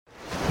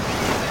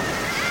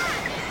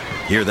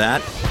Hear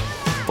that?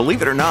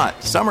 Believe it or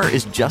not, summer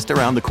is just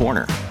around the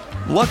corner.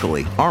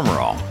 Luckily, Armor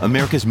All,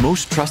 America's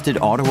most trusted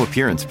auto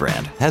appearance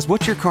brand, has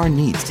what your car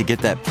needs to get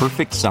that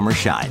perfect summer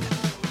shine.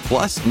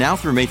 Plus, now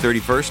through May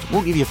 31st,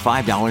 we'll give you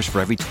 $5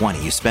 for every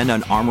 $20 you spend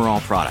on Armor All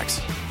products.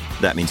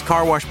 That means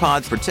car wash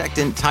pods,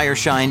 protectant, tire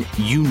shine,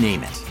 you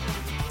name it.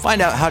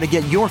 Find out how to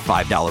get your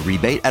 $5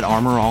 rebate at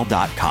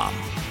armorall.com.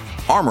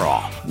 Armor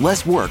All,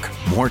 less work,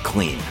 more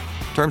clean.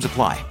 Terms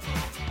apply.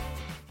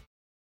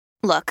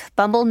 Look,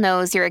 Bumble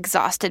knows you're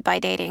exhausted by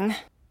dating.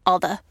 All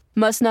the,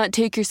 must not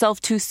take yourself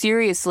too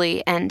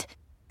seriously, and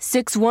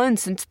 6'1"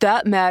 since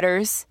that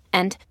matters,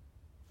 and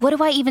what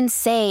do I even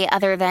say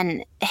other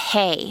than,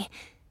 hey?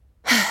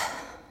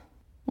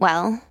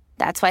 Well,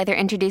 that's why they're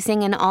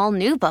introducing an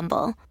all-new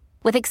Bumble,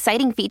 with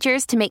exciting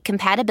features to make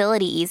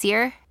compatibility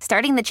easier,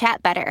 starting the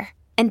chat better,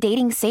 and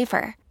dating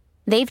safer.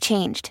 They've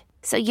changed,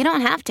 so you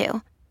don't have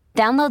to.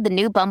 Download the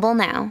new Bumble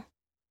now.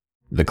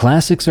 The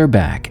classics are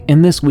back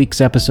in this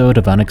week's episode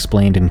of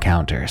Unexplained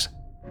Encounters.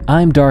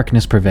 I'm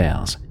Darkness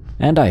Prevails,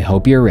 and I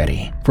hope you're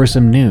ready for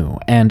some new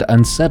and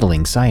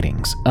unsettling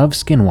sightings of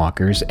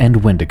skinwalkers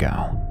and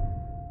Wendigo.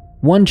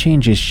 One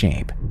changes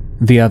shape,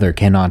 the other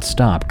cannot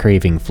stop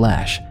craving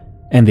flesh,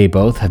 and they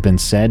both have been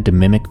said to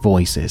mimic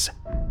voices.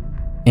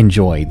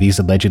 Enjoy these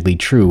allegedly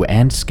true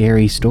and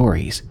scary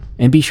stories,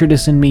 and be sure to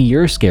send me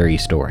your scary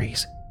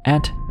stories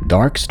at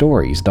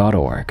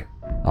darkstories.org.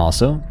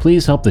 Also,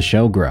 please help the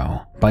show grow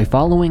by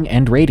following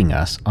and rating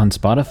us on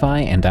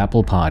Spotify and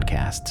Apple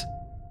Podcasts.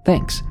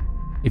 Thanks.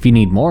 If you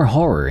need more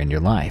horror in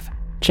your life,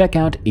 check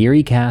out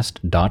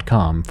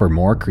eeriecast.com for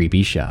more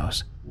creepy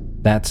shows.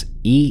 That's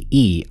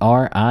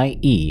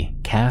EERIE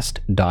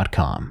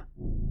cast.com.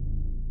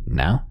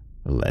 Now,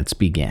 let's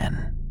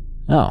begin.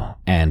 Oh,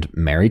 and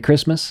Merry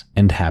Christmas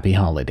and Happy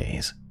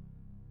Holidays.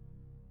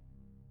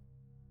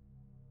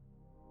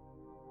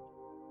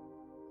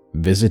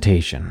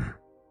 Visitation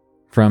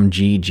from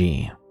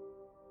GG.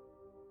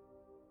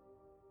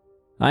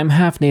 I'm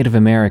half Native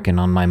American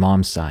on my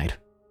mom's side,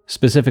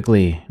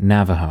 specifically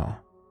Navajo.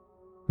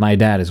 My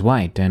dad is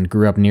white and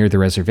grew up near the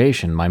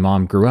reservation my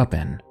mom grew up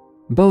in.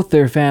 Both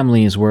their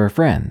families were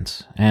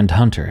friends and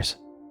hunters.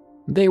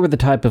 They were the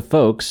type of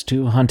folks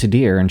to hunt a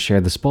deer and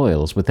share the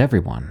spoils with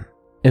everyone.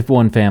 If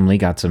one family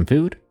got some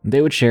food,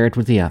 they would share it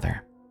with the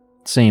other.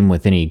 Same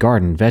with any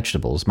garden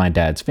vegetables my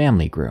dad's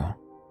family grew.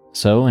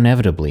 So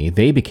inevitably,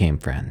 they became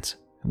friends,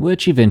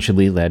 which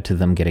eventually led to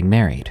them getting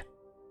married.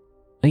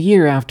 A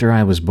year after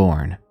I was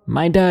born,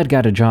 my dad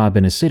got a job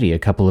in a city a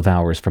couple of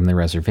hours from the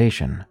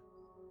reservation.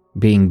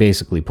 Being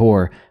basically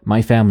poor,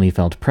 my family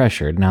felt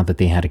pressured now that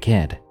they had a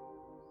kid.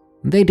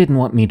 They didn't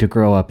want me to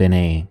grow up in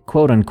a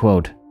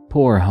quote-unquote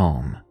poor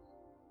home.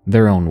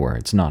 Their own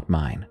words, not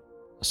mine.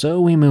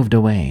 So we moved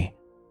away.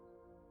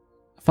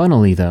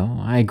 Funnily though,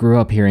 I grew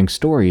up hearing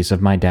stories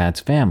of my dad's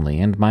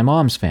family and my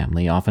mom's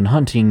family often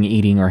hunting,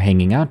 eating, or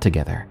hanging out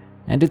together,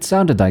 and it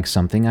sounded like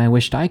something I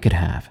wished I could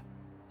have,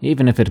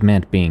 even if it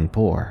meant being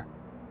poor.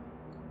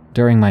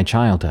 During my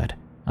childhood,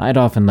 I'd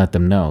often let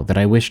them know that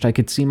I wished I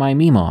could see my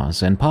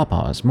Meemaws and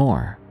Papaws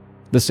more,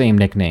 the same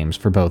nicknames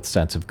for both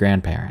sets of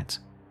grandparents.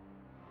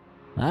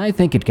 I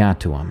think it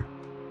got to them,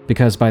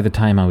 because by the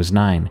time I was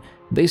 9,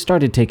 they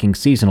started taking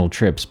seasonal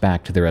trips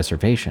back to the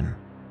reservation.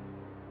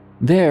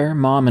 There,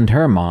 Mom and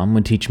her mom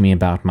would teach me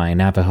about my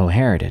Navajo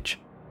heritage,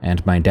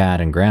 and my dad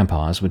and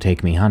grandpas would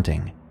take me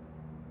hunting.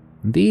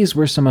 These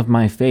were some of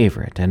my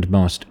favorite and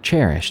most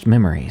cherished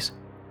memories.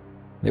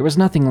 There was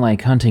nothing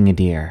like hunting a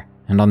deer,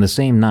 and on the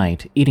same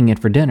night, eating it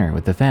for dinner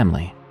with the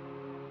family.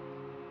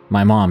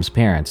 My mom's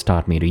parents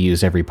taught me to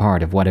use every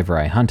part of whatever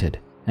I hunted,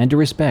 and to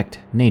respect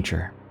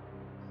nature.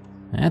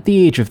 At the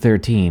age of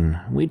 13,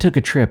 we took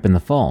a trip in the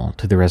fall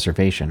to the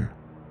reservation.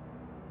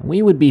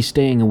 We would be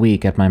staying a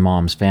week at my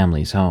mom's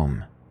family's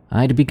home.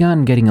 I'd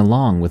begun getting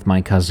along with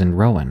my cousin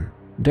Rowan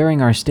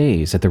during our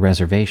stays at the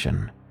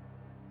reservation.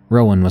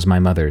 Rowan was my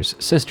mother's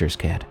sister's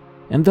kid,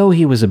 and though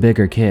he was a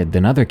bigger kid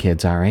than other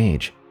kids our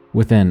age,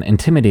 with an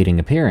intimidating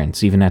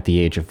appearance even at the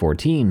age of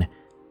 14,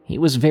 he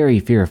was very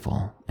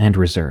fearful and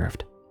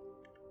reserved.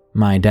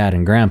 My dad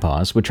and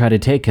grandpas would try to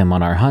take him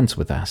on our hunts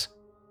with us,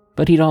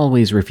 but he'd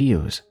always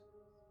refuse.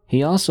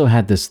 He also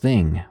had this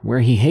thing where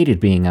he hated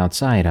being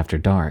outside after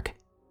dark.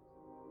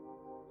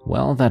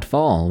 Well, that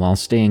fall, while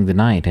staying the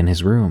night in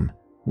his room,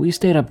 we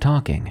stayed up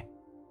talking.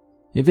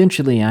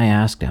 Eventually, I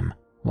asked him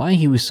why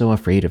he was so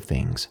afraid of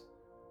things.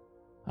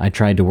 I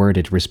tried to word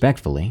it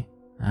respectfully.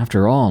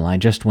 After all, I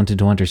just wanted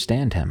to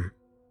understand him.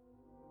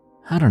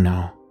 "I don't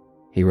know,"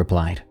 he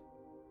replied.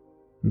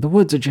 "The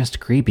woods are just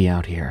creepy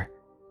out here.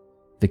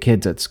 The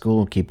kids at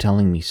school keep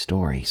telling me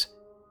stories.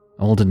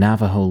 Old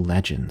Navajo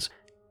legends.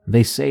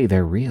 They say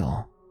they're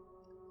real."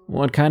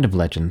 "What kind of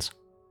legends?"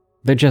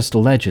 "They're just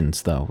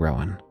legends, though,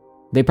 Rowan.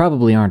 They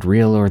probably aren't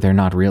real or they're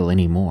not real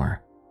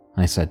anymore,"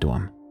 I said to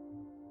him.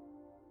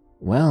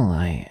 "Well,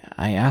 I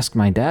asked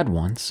my dad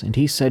once, and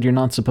he said you're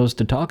not supposed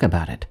to talk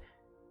about it.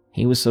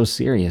 He was so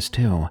serious,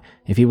 too.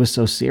 If he was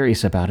so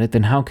serious about it,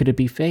 then how could it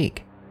be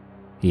fake?"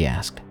 he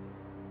asked.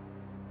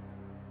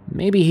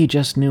 "Maybe he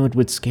just knew it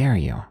would scare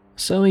you,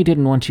 so he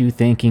didn't want you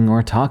thinking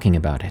or talking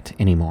about it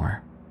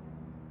anymore.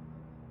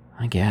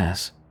 I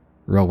guess.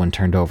 Rowan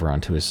turned over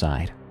onto his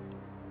side.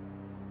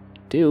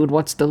 Dude,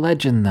 what's the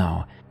legend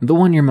though? The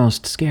one you're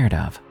most scared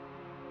of?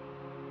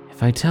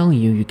 If I tell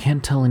you, you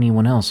can't tell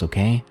anyone else,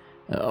 okay?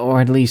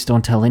 Or at least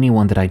don't tell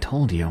anyone that I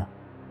told you.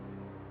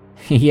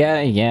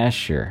 Yeah,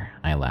 sure,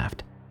 I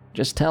laughed.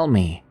 Just tell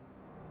me.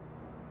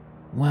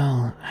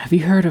 Well, have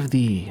you heard of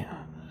the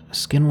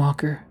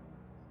Skinwalker?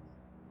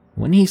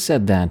 When he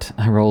said that,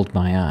 I rolled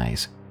my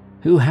eyes.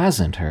 Who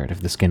hasn't heard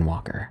of the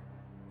Skinwalker?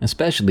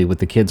 Especially with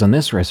the kids on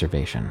this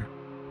reservation.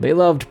 They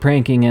loved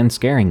pranking and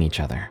scaring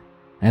each other,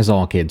 as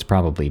all kids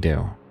probably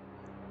do.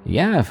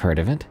 Yeah, I've heard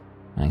of it,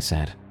 I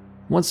said.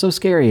 What's so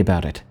scary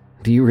about it?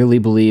 Do you really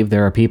believe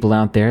there are people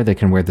out there that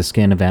can wear the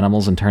skin of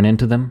animals and turn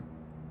into them?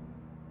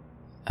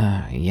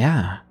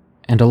 Yeah.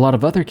 And a lot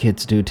of other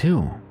kids do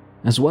too,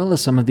 as well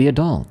as some of the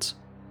adults.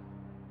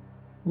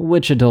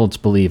 Which adults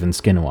believe in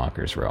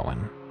skinwalkers,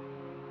 Rowan?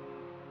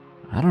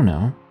 I don't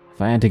know.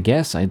 If I had to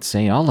guess, I'd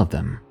say all of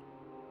them.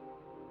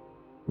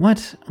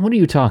 What? What are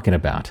you talking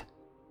about?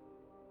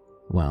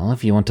 Well,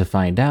 if you want to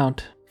find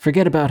out,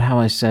 forget about how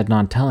I said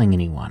not telling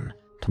anyone.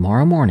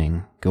 Tomorrow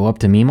morning, go up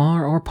to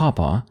Mimar or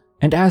Papa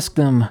and ask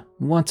them,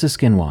 what's a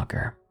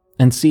skinwalker?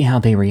 And see how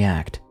they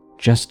react.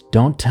 Just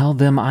don't tell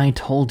them I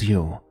told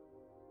you.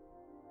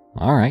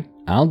 Alright,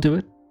 I'll do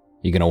it.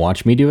 You gonna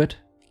watch me do it?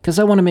 'Cause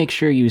I want to make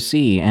sure you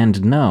see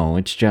and know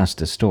it's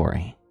just a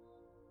story.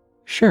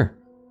 Sure,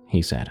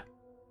 he said.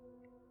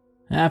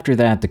 After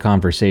that, the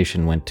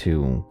conversation went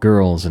to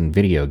girls and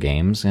video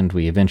games, and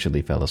we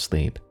eventually fell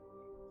asleep.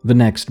 The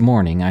next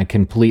morning, I'd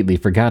completely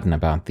forgotten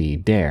about the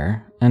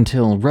dare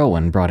until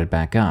Rowan brought it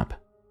back up.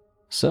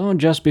 So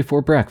just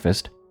before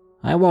breakfast,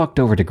 I walked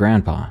over to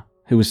Grandpa,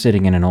 who was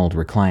sitting in an old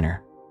recliner.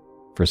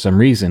 For some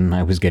reason,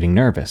 I was getting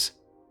nervous,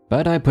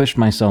 but I pushed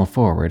myself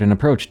forward and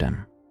approached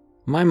him.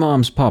 My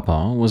mom's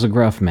papa was a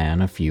gruff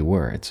man of few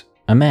words,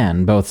 a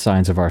man both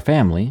sides of our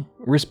family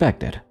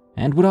respected,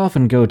 and would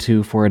often go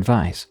to for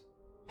advice.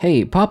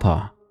 Hey,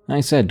 Papa,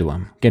 I said to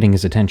him, getting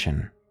his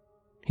attention.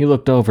 He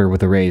looked over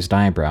with a raised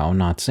eyebrow,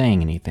 not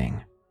saying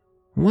anything.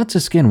 What's a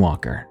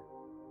skinwalker?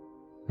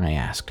 I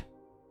asked.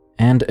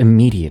 And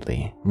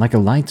immediately, like a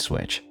light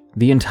switch,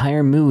 the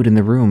entire mood in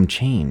the room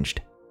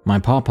changed. My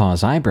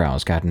papa's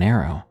eyebrows got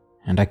narrow,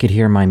 and I could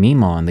hear my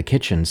Mima in the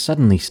kitchen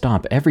suddenly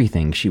stop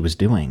everything she was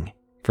doing.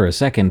 For a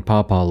second,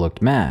 Papa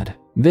looked mad.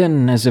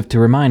 Then, as if to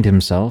remind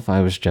himself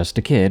I was just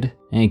a kid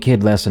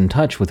less in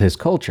touch with his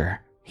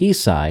culture, he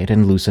sighed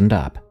and loosened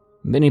up.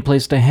 Then he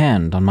placed a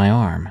hand on my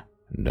arm.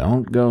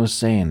 Don't go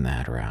saying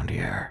that around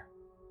here.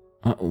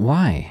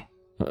 Why?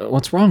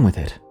 What's wrong with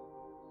it?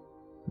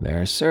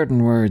 There are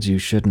certain words you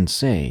shouldn't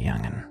say,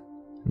 young'un.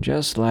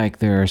 Just like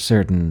there are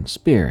certain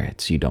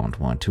spirits you don't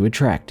want to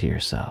attract to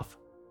yourself.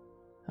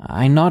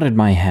 I nodded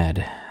my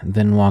head,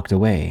 then walked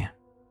away.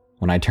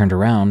 When I turned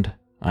around,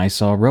 I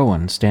saw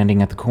Rowan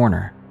standing at the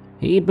corner.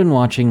 He'd been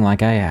watching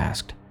like I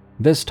asked.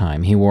 This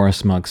time he wore a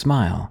smug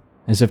smile,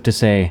 as if to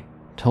say,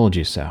 told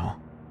you so.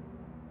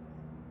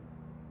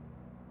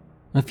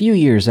 A few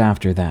years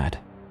after that,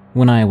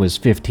 when I was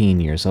 15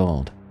 years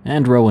old,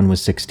 and Rowan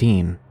was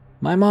 16,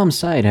 my mom's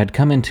side had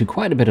come into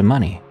quite a bit of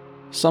money.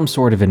 Some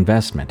sort of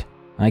investment.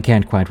 I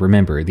can't quite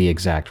remember the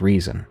exact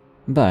reason.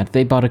 But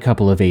they bought a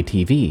couple of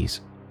ATVs,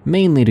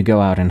 mainly to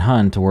go out and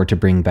hunt or to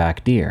bring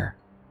back deer.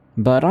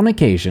 But on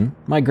occasion,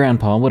 my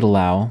grandpa would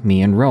allow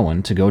me and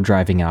Rowan to go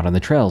driving out on the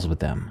trails with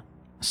them.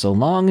 So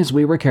long as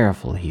we were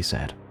careful, he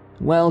said.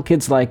 Well,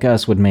 kids like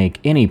us would make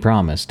any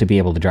promise to be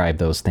able to drive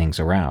those things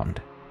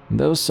around.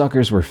 Those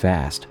suckers were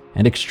fast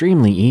and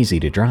extremely easy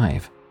to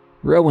drive.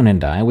 Rowan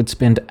and I would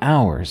spend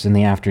hours in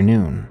the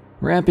afternoon,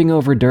 ramping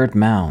over dirt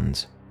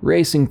mounds,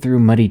 racing through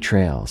muddy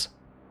trails.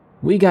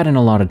 We got in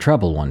a lot of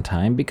trouble one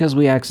time because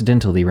we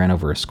accidentally ran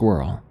over a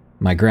squirrel.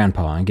 My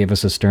grandpa gave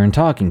us a stern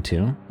talking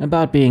to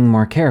about being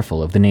more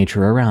careful of the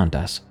nature around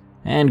us,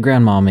 and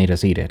Grandma made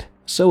us eat it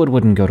so it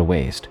wouldn't go to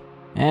waste.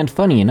 And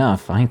funny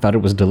enough, I thought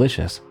it was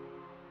delicious.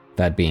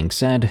 That being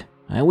said,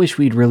 I wish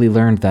we'd really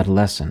learned that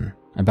lesson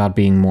about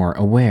being more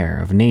aware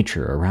of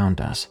nature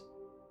around us.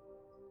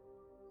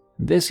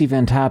 This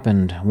event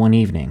happened one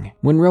evening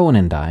when Rowan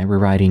and I were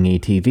riding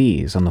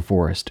ATVs on the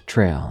forest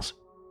trails.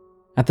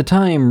 At the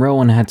time,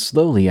 Rowan had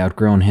slowly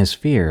outgrown his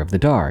fear of the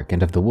dark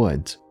and of the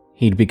woods.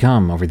 He'd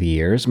become, over the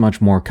years,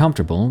 much more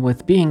comfortable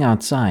with being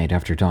outside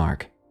after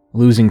dark.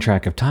 Losing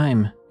track of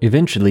time,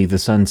 eventually the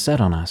sun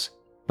set on us,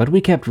 but we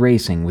kept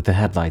racing with the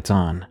headlights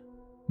on.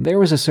 There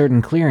was a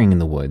certain clearing in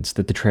the woods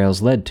that the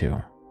trails led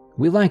to.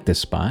 We liked this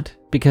spot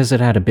because it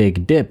had a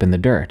big dip in the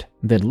dirt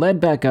that led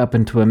back up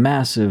into a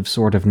massive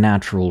sort of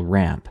natural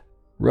ramp.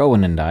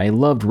 Rowan and I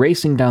loved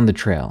racing down the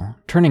trail,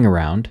 turning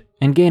around,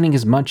 and gaining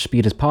as much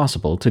speed as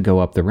possible to go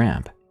up the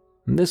ramp.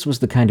 This was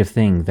the kind of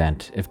thing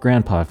that, if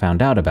Grandpa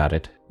found out about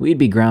it, we'd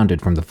be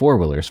grounded from the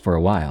four-wheelers for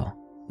a while.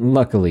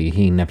 Luckily,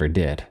 he never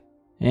did.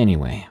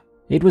 Anyway,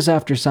 it was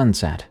after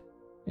sunset.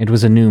 It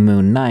was a new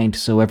moon night,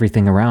 so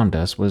everything around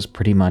us was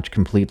pretty much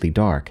completely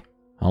dark.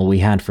 All we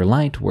had for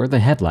light were the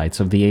headlights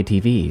of the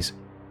ATVs.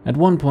 At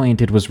one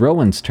point, it was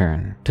Rowan's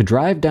turn to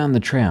drive down the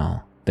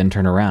trail, then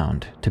turn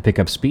around to pick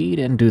up speed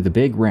and do the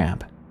big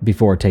ramp.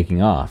 Before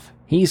taking off,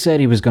 he said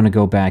he was going to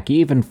go back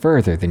even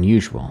further than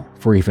usual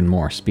for even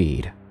more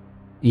speed.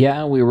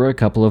 Yeah, we were a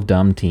couple of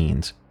dumb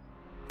teens.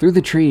 Through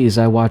the trees,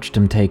 I watched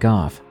him take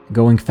off,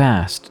 going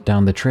fast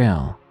down the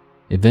trail.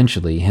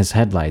 Eventually, his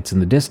headlights in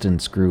the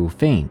distance grew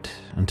faint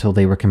until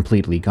they were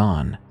completely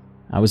gone.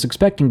 I was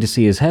expecting to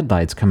see his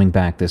headlights coming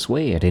back this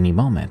way at any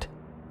moment,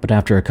 but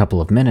after a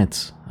couple of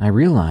minutes, I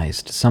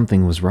realized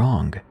something was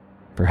wrong.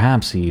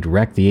 Perhaps he'd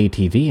wrecked the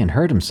ATV and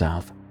hurt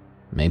himself.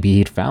 Maybe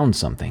he'd found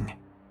something.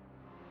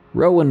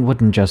 Rowan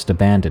wouldn't just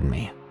abandon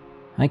me.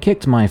 I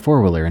kicked my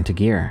four-wheeler into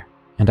gear,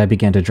 and I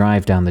began to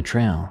drive down the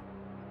trail.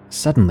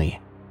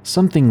 Suddenly,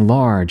 something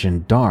large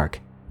and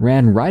dark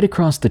ran right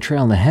across the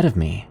trail ahead of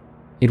me.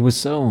 It was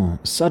so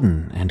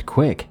sudden and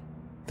quick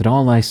that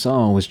all I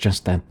saw was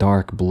just that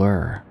dark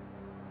blur.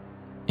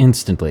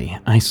 Instantly,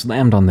 I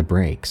slammed on the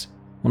brakes.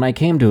 When I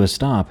came to a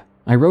stop,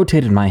 I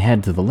rotated my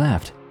head to the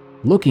left,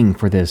 looking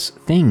for this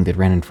thing that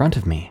ran in front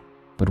of me,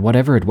 but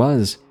whatever it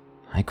was,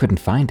 I couldn't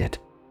find it.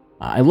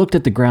 I looked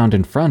at the ground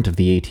in front of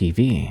the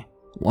ATV,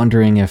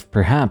 wondering if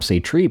perhaps a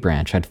tree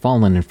branch had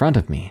fallen in front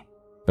of me,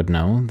 but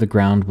no, the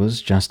ground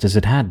was just as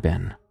it had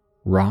been.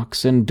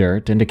 Rocks and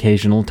dirt and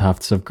occasional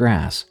tufts of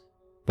grass,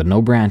 but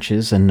no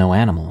branches and no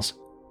animals.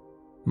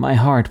 My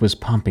heart was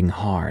pumping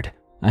hard.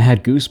 I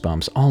had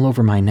goosebumps all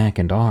over my neck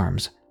and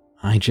arms.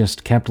 I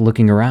just kept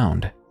looking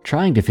around,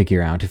 trying to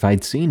figure out if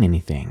I'd seen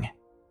anything.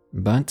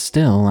 But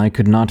still, I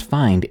could not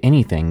find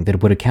anything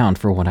that would account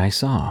for what I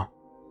saw.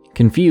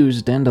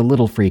 Confused and a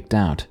little freaked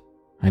out,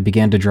 I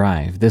began to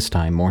drive, this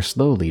time more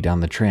slowly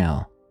down the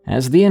trail.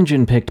 As the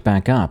engine picked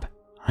back up,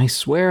 I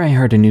swear I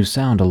heard a new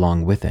sound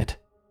along with it.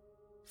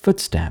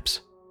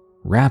 Footsteps.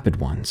 Rapid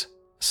ones.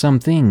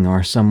 Something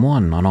or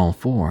someone on all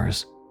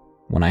fours.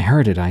 When I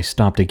heard it, I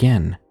stopped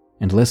again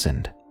and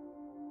listened.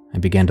 I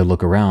began to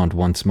look around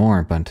once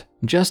more, but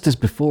just as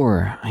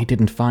before, I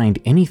didn't find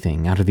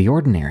anything out of the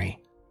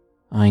ordinary.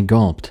 I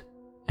gulped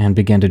and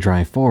began to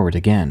drive forward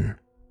again.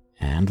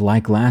 And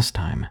like last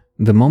time,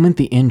 the moment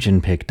the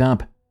engine picked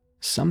up,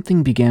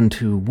 something began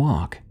to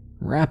walk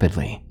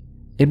rapidly.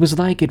 It was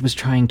like it was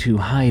trying to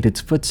hide its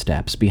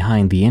footsteps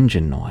behind the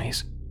engine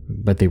noise,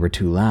 but they were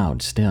too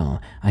loud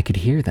still. I could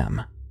hear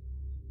them.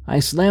 I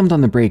slammed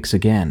on the brakes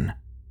again.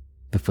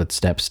 The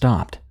footsteps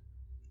stopped.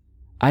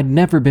 I'd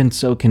never been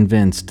so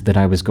convinced that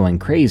I was going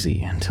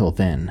crazy until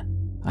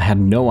then. I had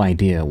no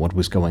idea what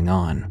was going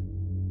on.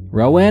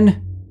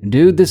 "Rowan?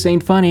 Dude, this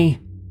ain't funny.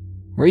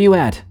 Where you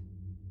at?"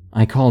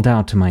 I called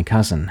out to my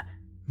cousin,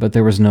 but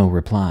there was no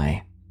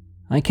reply.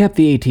 I kept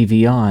the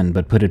ATV on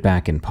but put it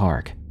back in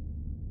park.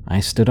 I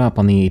stood up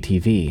on the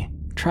ATV,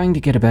 trying to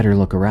get a better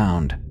look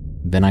around.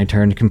 Then I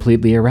turned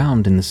completely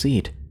around in the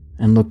seat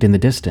and looked in the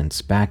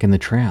distance back in the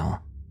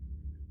trail.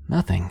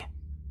 Nothing.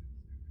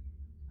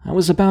 I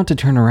was about to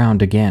turn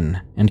around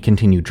again and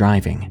continue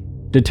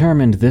driving,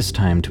 determined this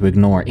time to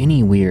ignore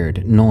any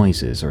weird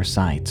noises or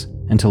sights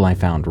until I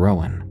found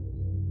Rowan.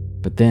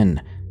 But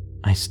then,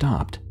 I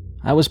stopped.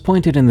 I was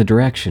pointed in the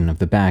direction of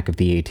the back of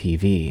the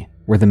ATV,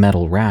 where the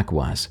metal rack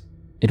was.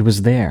 It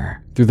was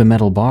there, through the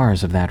metal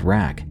bars of that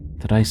rack,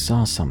 that I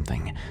saw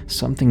something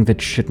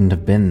that shouldn't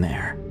have been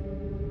there.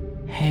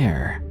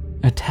 Hair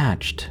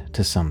attached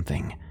to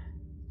something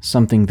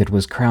that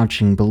was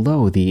crouching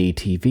below the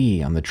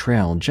ATV on the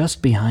trail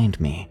just behind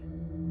me.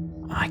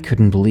 I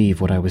couldn't believe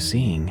what I was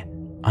seeing.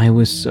 I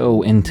was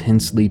so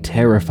intensely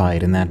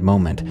terrified in that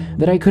moment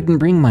that I couldn't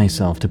bring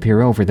myself to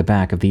peer over the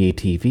back of the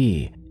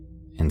ATV.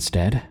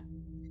 Instead,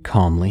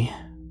 calmly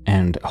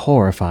and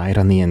horrified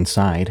on the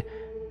inside,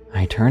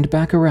 I turned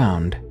back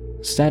around,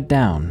 sat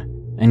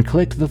down, and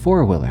clicked the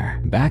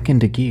four-wheeler back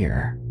into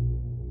gear.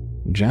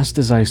 Just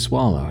as I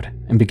swallowed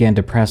and began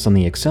to press on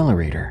the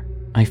accelerator,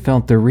 I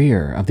felt the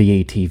rear of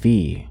the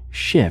ATV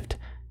shift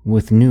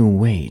with new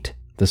weight.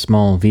 The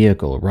small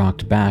vehicle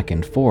rocked back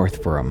and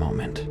forth for a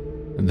moment,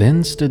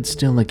 then stood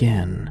still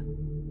again.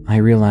 I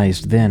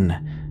realized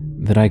then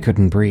that I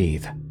couldn't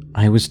breathe.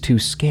 I was too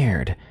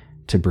scared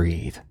to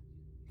breathe,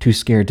 too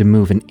scared to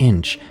move an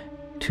inch,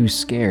 too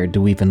scared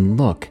to even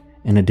look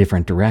in a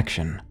different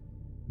direction.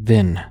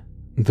 Then,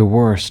 the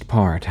worst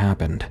part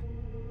happened.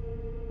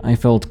 I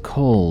felt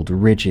cold,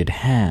 rigid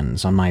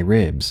hands on my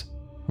ribs,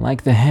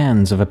 like the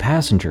hands of a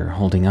passenger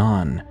holding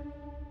on.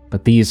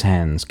 But these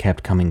hands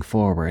kept coming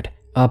forward,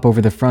 up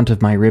over the front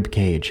of my rib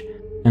cage,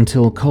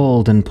 until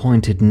cold and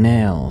pointed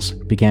nails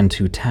began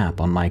to tap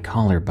on my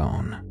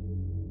collarbone.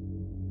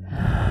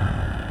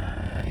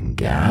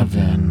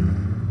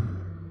 "Gavin,"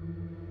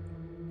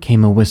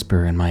 came a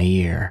whisper in my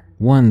ear,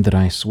 one that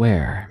I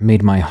swear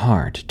made my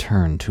heart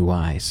turn to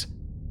ice.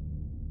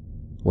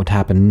 What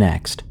happened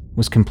next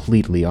was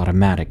completely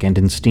automatic and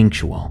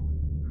instinctual.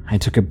 I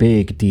took a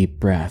big, deep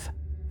breath,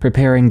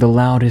 preparing the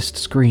loudest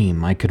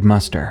scream I could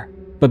muster.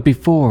 But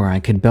before I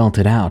could belt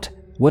it out,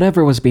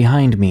 whatever was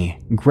behind me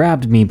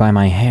grabbed me by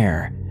my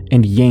hair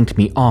and yanked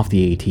me off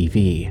the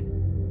ATV.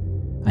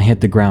 I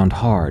hit the ground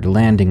hard,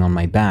 landing on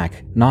my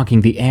back,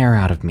 knocking the air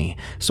out of me,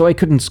 so I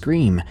couldn't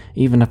scream,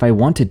 even if I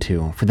wanted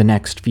to, for the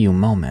next few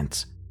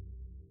moments.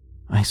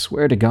 I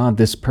swear to God,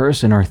 this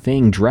person or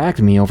thing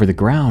dragged me over the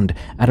ground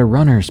at a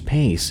runner's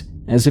pace,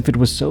 as if it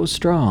was so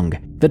strong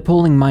that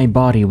pulling my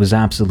body was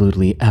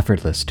absolutely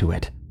effortless to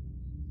it.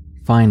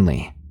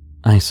 Finally,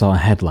 I saw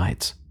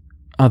headlights.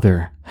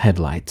 Other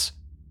headlights.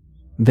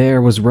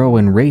 There was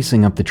Rowan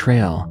racing up the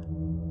trail.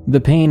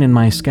 The pain in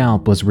my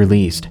scalp was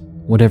released.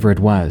 Whatever it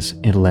was,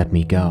 it let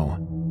me go.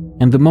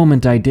 And the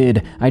moment I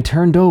did, I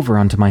turned over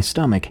onto my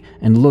stomach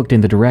and looked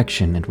in the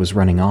direction it was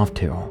running off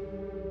to.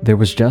 There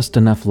was just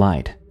enough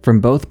light from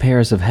both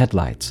pairs of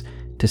headlights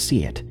to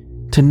see it,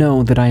 to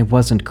know that I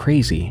wasn't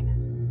crazy.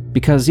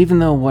 Because even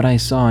though what I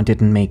saw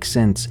didn't make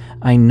sense,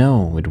 I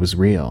know it was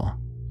real.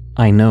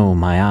 I know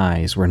my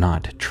eyes were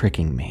not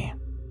tricking me.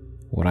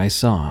 What I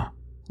saw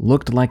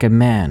looked like a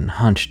man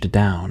hunched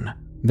down.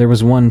 There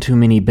was one too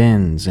many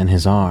bends in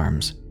his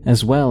arms,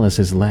 as well as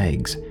his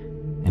legs,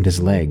 and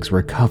his legs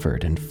were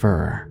covered in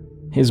fur.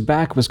 His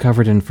back was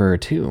covered in fur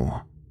too,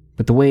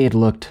 but the way it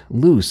looked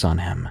loose on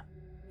him,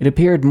 it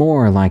appeared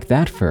more like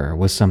that fur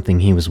was something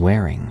he was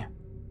wearing.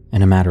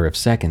 In a matter of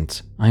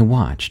seconds, I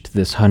watched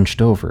this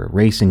hunched-over,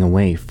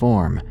 racing-away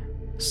form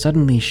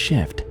suddenly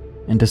shift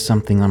into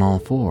something on all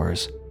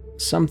fours,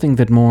 something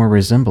that more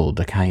resembled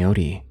a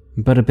coyote,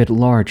 but a bit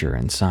larger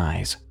in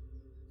size.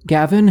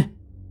 "Gavin?"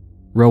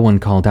 Rowan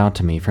called out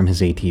to me from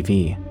his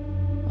ATV.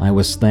 I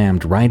was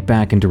slammed right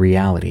back into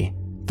reality,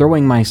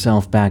 throwing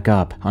myself back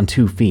up on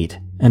 2 feet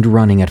and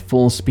running at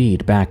full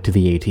speed back to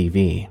the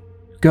ATV.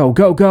 "Go,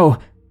 go, go!"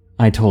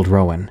 I told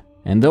Rowan,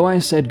 and though I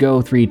said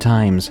go 3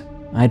 times,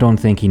 I don't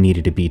think he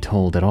needed to be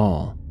told at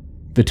all.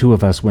 The 2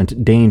 of us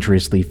went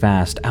dangerously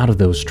fast out of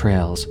those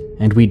trails,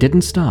 and we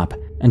didn't stop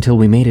until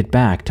we made it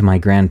back to my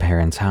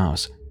grandparents'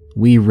 house.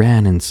 We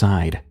ran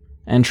inside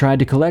and tried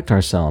to collect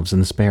ourselves in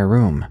the spare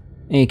room,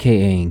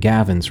 aka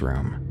Gavin's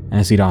room,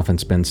 as he'd often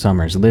spend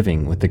summers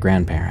living with the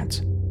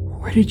grandparents.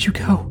 "Where did you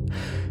go?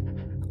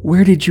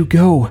 Where did you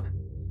go?"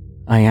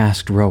 I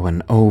asked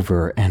Rowan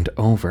over and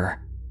over.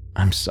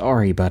 I'm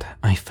sorry, but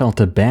I felt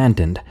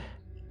abandoned.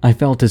 I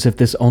felt as if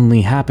this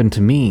only happened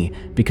to me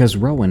because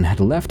Rowan had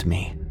left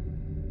me.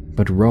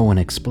 But Rowan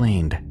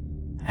explained.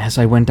 As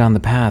I went down the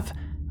path,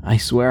 I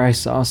swear I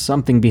saw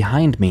something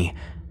behind me.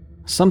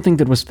 Something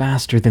that was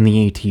faster than the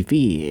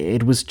ATV.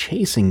 It was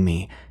chasing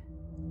me.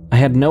 I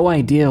had no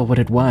idea what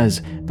it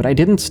was, but I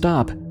didn't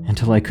stop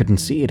until I couldn't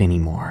see it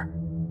anymore.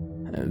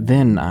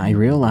 Then I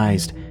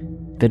realized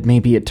that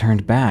maybe it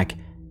turned back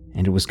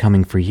and it was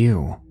coming for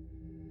you.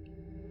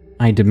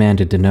 I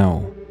demanded to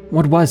know,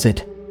 "What was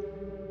it?"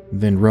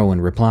 Then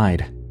Rowan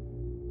replied,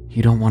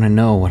 "You don't want to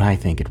know what I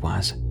think it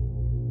was."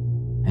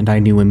 And I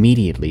knew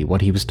immediately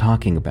what he was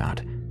talking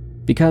about,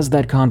 because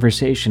that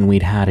conversation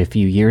we'd had a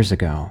few years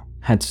ago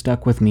had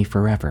stuck with me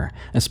forever,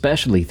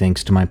 especially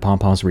thanks to my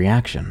pawpaw's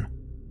reaction.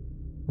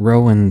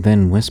 Rowan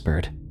then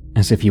whispered,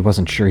 as if he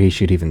wasn't sure he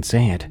should even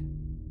say it,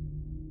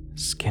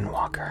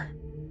 "Skinwalker."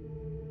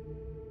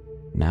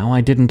 Now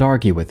I didn't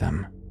argue with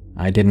him.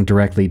 I didn't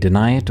directly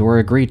deny it or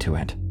agree to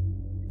it.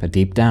 But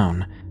deep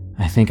down,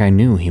 I think I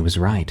knew he was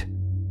right.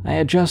 I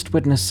had just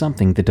witnessed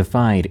something that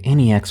defied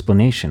any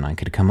explanation I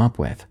could come up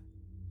with.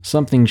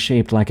 Something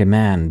shaped like a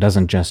man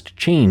doesn't just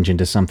change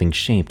into something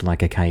shaped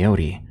like a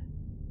coyote.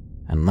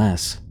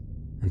 Unless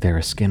they're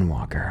a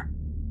skinwalker.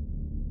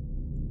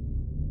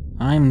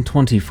 I'm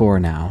 24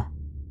 now.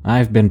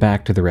 I've been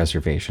back to the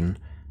reservation.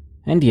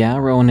 And yeah,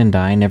 Rowan and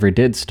I never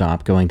did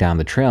stop going down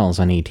the trails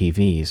on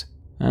ATVs,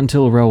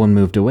 until Rowan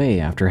moved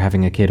away after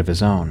having a kid of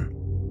his own.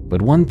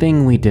 But one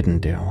thing we didn't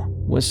do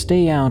was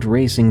stay out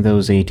racing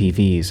those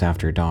ATVs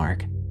after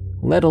dark,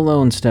 let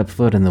alone step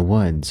foot in the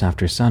woods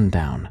after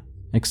sundown,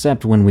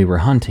 except when we were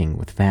hunting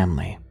with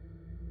family.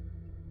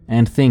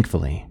 And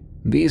thankfully,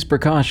 these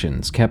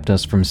precautions kept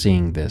us from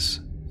seeing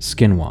this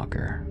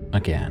skinwalker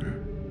again,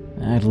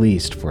 at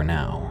least for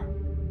now.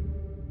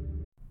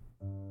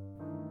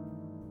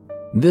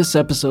 This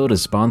episode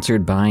is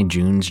sponsored by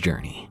June's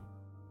Journey.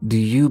 Do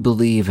you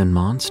believe in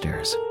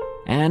monsters?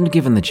 And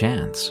given the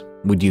chance,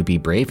 would you be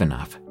brave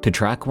enough to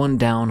track one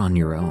down on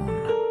your own?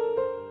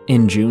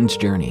 In June's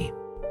Journey,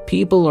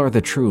 people are the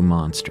true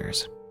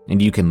monsters,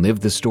 and you can live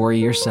the story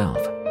yourself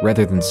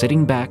rather than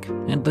sitting back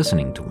and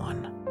listening to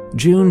one.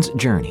 June's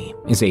Journey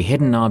is a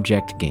hidden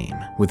object game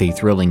with a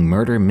thrilling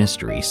murder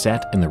mystery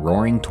set in the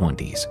Roaring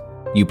 20s.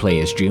 You play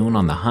as June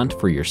on the hunt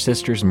for your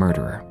sister's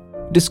murderer.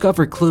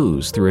 Discover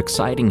clues through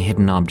exciting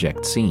hidden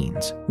object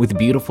scenes with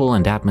beautiful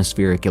and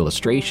atmospheric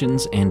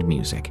illustrations and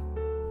music.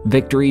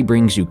 Victory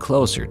brings you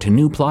closer to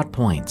new plot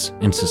points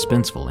and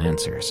suspenseful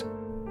answers.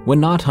 When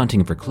not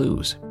hunting for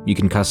clues, you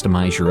can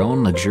customize your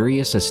own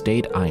luxurious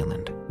estate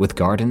island with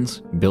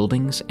gardens,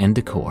 buildings, and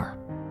decor.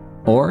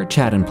 Or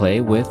chat and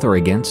play with or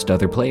against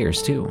other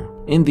players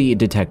too, in the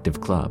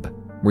Detective Club,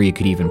 where you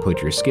could even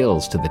put your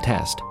skills to the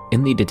test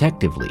in the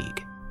Detective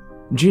League.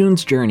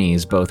 June's Journey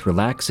is both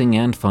relaxing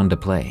and fun to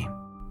play.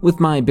 With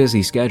my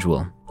busy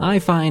schedule, I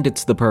find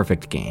it's the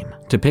perfect game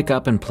to pick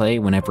up and play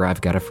whenever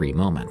I've got a free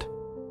moment.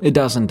 It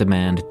doesn't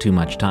demand too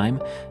much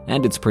time,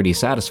 and it's pretty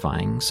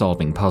satisfying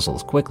solving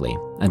puzzles quickly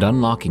and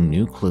unlocking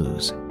new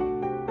clues.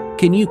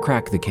 Can you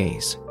crack the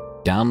case?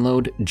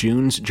 Download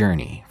June's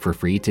Journey for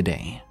free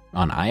today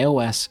on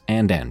iOS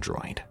and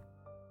Android.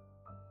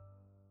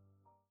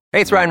 Hey,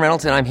 it's Ryan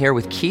Reynolds, and I'm here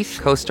with Keith,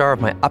 co-star of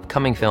my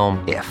upcoming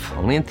film, If,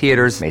 only in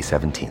theaters May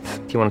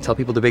 17th. Do you want to tell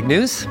people the big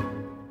news?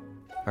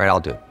 All right,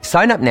 I'll do it.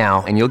 Sign up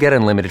now and you'll get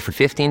unlimited for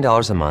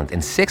 $15 a month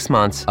and 6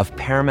 months of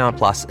Paramount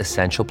Plus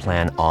Essential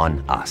Plan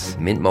on us.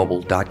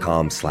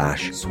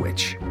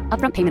 MintMobile.com/switch.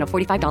 Upfront payment of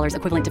 $45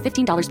 equivalent to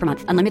 $15 per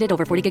month. Unlimited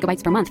over 40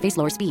 gigabytes per month. Face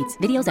lower speeds.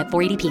 Videos at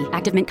 480p.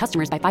 Active Mint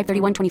customers by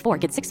 531.24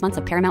 get 6 months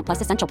of Paramount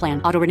Plus Essential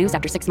Plan. Auto renews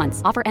after 6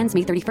 months. Offer ends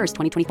May 31st,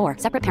 2024.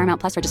 Separate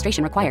Paramount Plus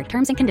registration required.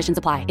 Terms and conditions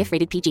apply if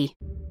rated PG.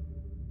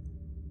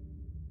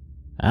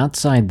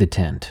 Outside the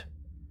Tent.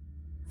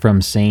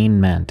 From Sane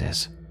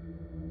Mantis.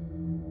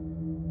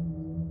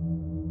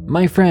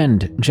 My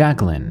friend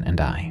Jacqueline and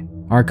I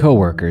are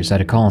co-workers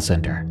at a call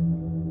center.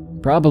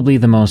 Probably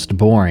the most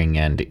boring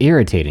and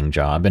irritating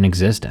job in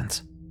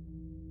existence.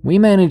 We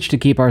manage to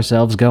keep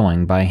ourselves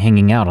going by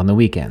hanging out on the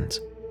weekends.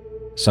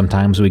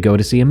 Sometimes we go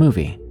to see a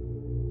movie.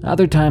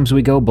 Other times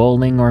we go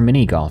bowling or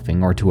mini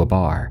golfing or to a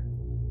bar.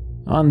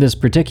 On this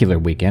particular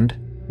weekend,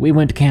 we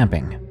went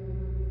camping.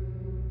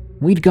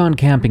 We'd gone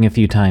camping a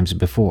few times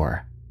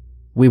before.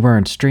 We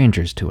weren't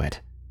strangers to it.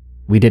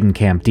 We didn't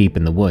camp deep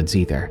in the woods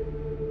either.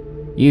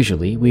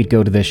 Usually, we'd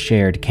go to this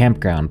shared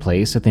campground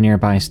place at the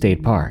nearby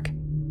state park.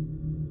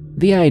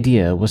 The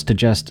idea was to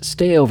just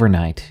stay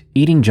overnight,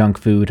 eating junk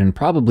food and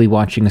probably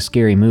watching a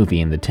scary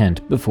movie in the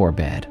tent before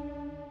bed.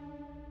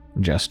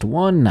 Just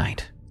one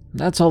night.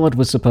 That's all it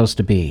was supposed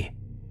to be.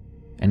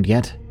 And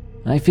yet,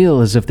 I feel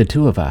as if the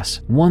two of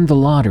us won the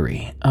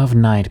lottery of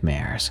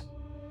nightmares.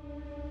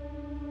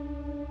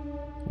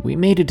 We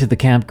made it to the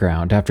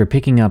campground after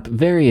picking up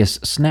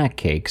various snack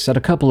cakes at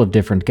a couple of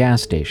different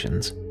gas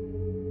stations.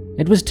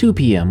 It was 2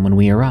 p.m. when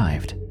we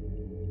arrived.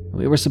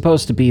 We were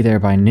supposed to be there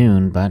by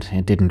noon, but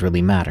it didn't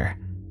really matter.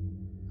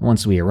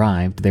 Once we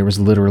arrived, there was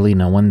literally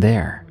no one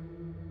there.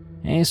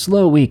 A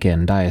slow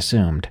weekend, I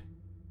assumed.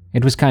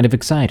 It was kind of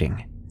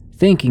exciting,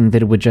 thinking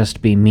that it would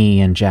just be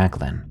me and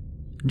Jacqueline.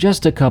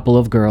 Just a couple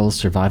of girls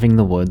surviving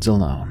the woods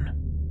alone.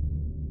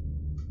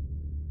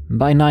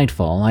 By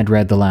nightfall, I'd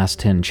read the last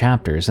 10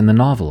 chapters in the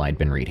novel I'd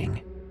been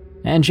reading,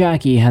 and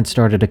Jackie had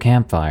started a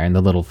campfire in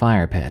the little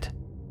fire pit.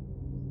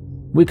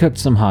 We cooked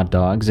some hot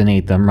dogs and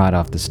ate them right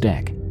off the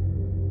stick.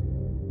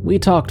 We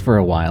talked for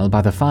a while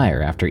by the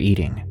fire after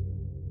eating.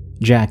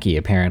 Jackie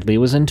apparently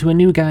was into a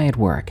new guy at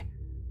work,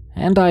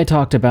 and I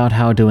talked about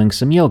how doing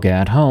some yoga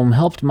at home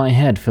helped my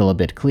head feel a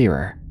bit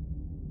clearer.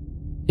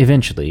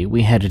 Eventually,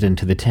 we headed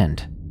into the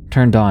tent,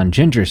 turned on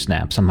Ginger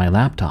Snaps on my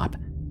laptop,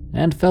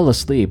 and fell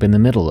asleep in the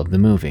middle of the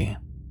movie.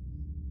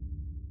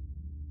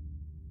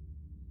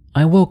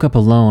 I woke up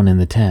alone in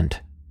the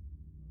tent.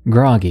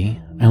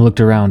 Groggy, I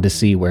looked around to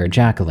see where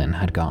Jacqueline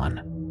had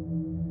gone.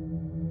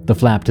 The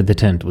flap to the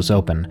tent was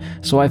open,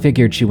 so I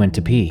figured she went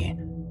to pee.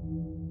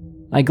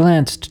 I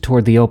glanced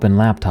toward the open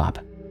laptop,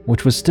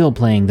 which was still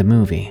playing the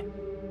movie.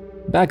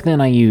 Back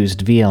then I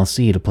used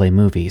VLC to play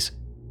movies.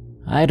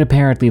 I had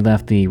apparently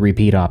left the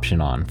repeat option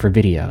on for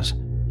videos,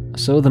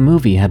 so the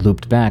movie had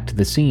looped back to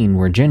the scene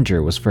where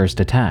Ginger was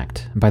first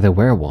attacked by the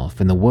werewolf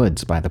in the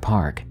woods by the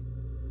park.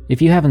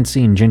 If you haven't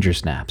seen Ginger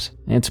Snaps,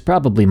 it's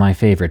probably my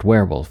favorite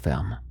werewolf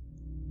film.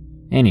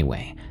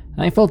 Anyway,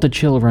 I felt a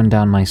chill run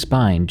down my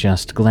spine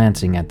just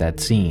glancing at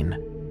that scene.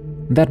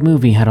 That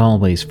movie had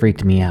always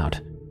freaked me out,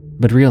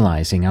 but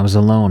realizing I was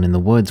alone in the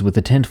woods with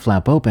the tent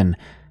flap open,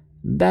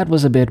 that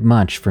was a bit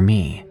much for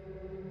me.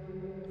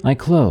 I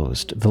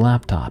closed the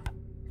laptop,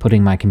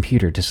 putting my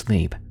computer to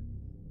sleep.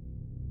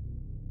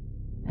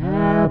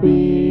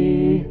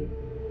 Abby.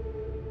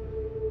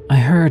 I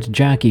heard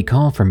Jackie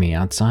call for me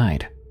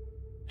outside.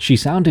 She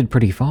sounded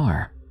pretty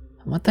far.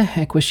 What the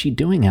heck was she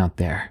doing out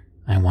there?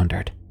 I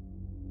wondered.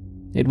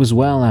 It was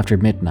well after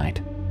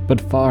midnight,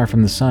 but far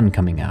from the sun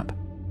coming up.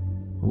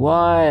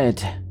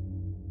 What?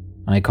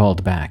 I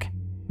called back,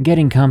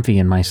 getting comfy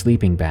in my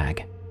sleeping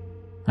bag.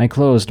 I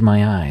closed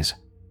my eyes.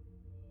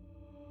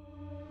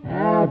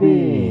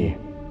 Abby,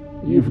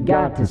 you've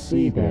got to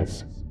see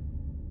this.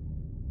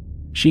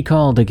 She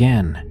called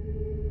again.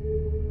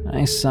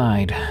 I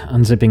sighed,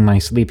 unzipping my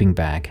sleeping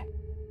bag.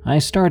 I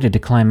started to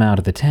climb out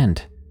of the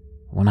tent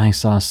when I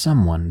saw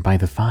someone by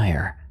the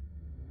fire.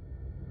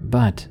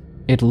 But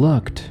it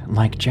looked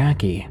like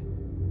Jackie.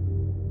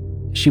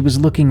 She was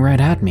looking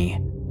right at me,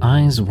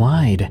 eyes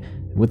wide,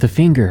 with a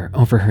finger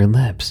over her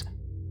lips.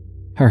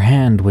 Her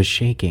hand was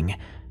shaking,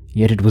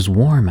 yet it was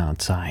warm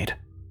outside.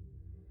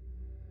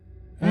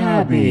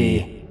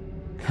 Abby,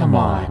 come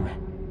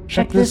on,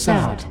 check this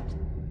out.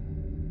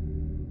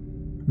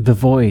 The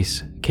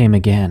voice came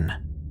again.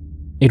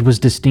 It was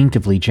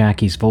distinctively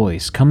Jackie's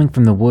voice coming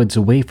from the woods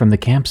away from the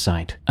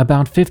campsite,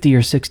 about 50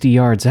 or 60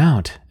 yards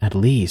out, at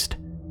least.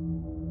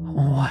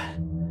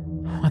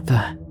 What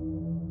the?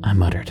 I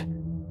muttered.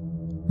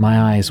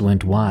 My eyes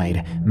went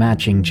wide,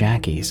 matching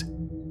Jackie's.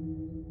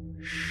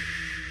 Shh.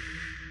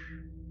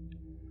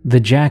 The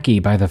Jackie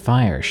by the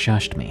fire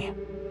shushed me.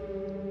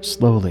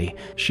 Slowly,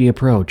 she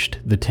approached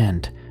the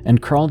tent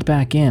and crawled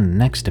back in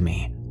next to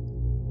me.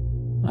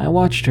 I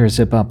watched her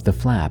zip up the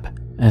flap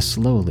as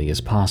slowly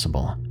as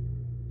possible.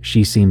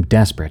 She seemed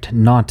desperate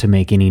not to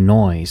make any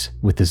noise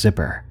with the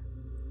zipper.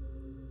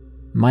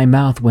 My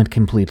mouth went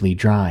completely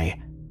dry,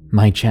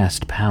 my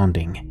chest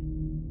pounding.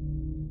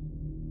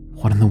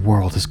 "What in the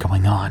world is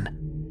going on?"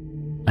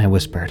 I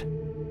whispered.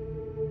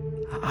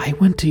 "I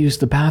went to use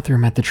the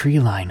bathroom at the tree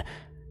line.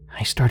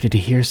 I started to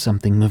hear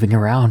something moving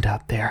around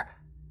out there.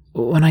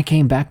 When I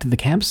came back to the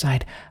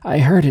campsite, I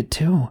heard it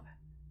too.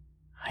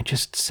 I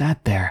just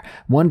sat there,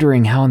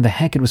 wondering how in the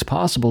heck it was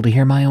possible to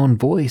hear my own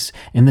voice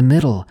in the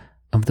middle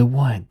of the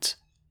woods."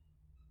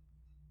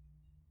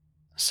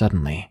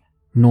 Suddenly,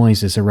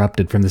 noises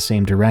erupted from the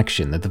same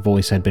direction that the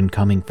voice had been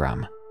coming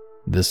from.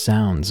 The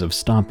sounds of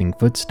stomping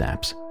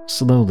footsteps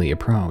slowly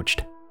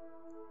approached.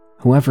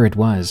 Whoever it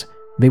was,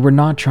 they were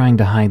not trying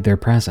to hide their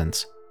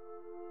presence.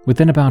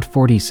 Within about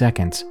 40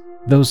 seconds,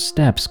 those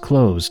steps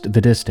closed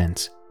the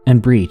distance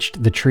and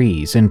breached the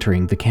trees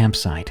entering the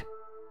campsite.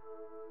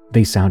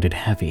 They sounded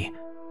heavy,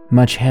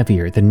 much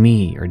heavier than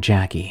me or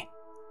Jackie.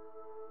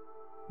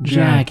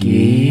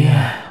 "Jackie,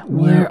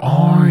 where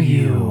are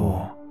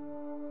you?"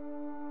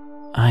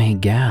 I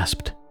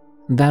gasped.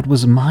 That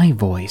was my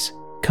voice,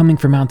 coming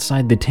from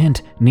outside the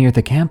tent near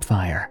the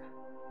campfire.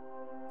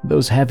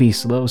 Those heavy,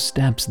 slow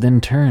steps then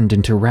turned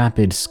into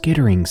rapid,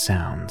 skittering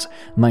sounds,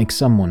 like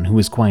someone who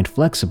was quite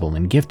flexible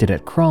and gifted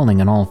at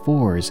crawling on all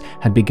fours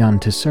had begun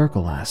to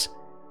circle us.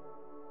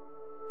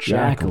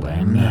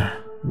 "Jacqueline,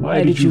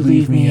 why did you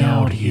leave me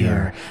out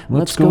here?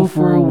 Let's go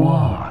for a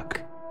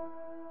walk."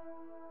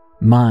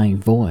 My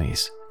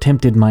voice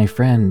tempted my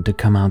friend to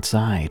come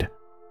outside.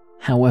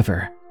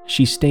 However,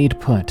 she stayed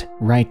put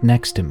right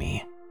next to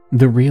me,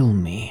 the real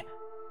me.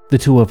 The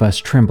two of us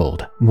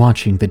trembled,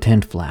 watching the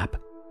tent flap.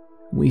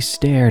 We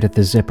stared at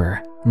the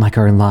zipper like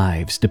our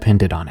lives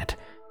depended on it.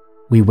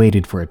 We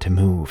waited for it to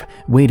move,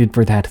 waited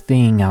for that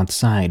thing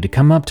outside to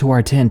come up to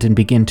our tent and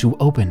begin to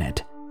open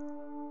it.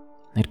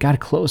 It got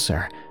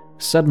closer,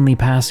 suddenly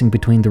passing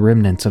between the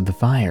remnants of the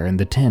fire and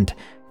the tent,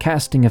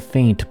 casting a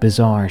faint,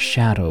 bizarre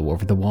shadow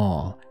over the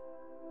wall.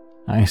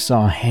 I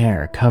saw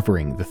hair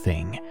covering the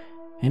thing,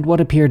 and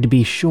what appeared to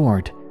be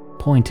short,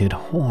 pointed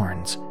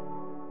horns.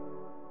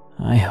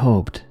 I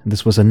hoped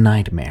this was a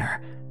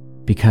nightmare,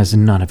 because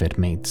none of it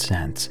made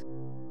sense.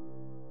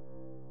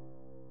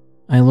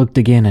 I looked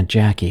again at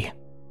Jackie.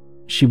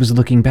 She was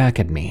looking back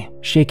at me,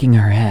 shaking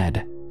her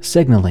head,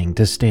 signaling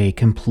to stay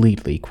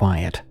completely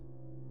quiet.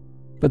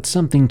 But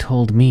something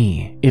told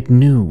me it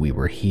knew we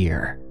were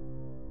here.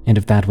 And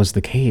if that was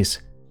the case,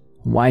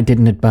 why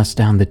didn't it bust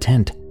down the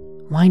tent?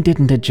 Why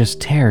didn't it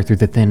just tear through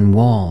the thin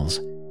walls?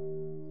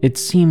 It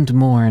seemed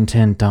more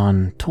intent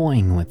on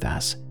toying with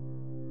us.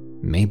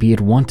 Maybe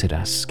it wanted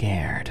us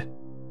scared.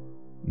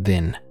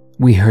 Then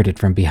we heard it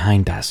from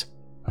behind us.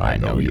 "I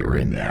know you're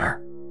in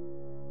there."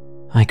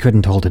 I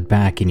couldn't hold it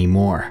back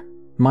anymore.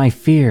 My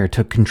fear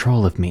took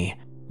control of me.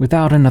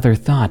 Without another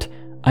thought,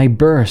 I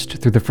burst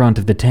through the front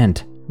of the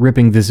tent,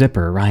 ripping the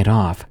zipper right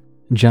off.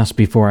 Just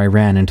before I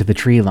ran into the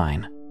tree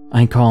line,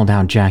 I called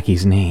out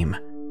Jackie's name.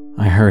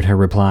 I heard her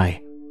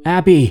reply,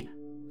 "Abby!"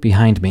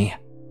 behind me.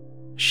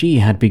 She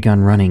had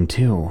begun running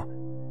too.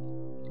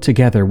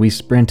 Together we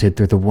sprinted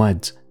through the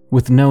woods,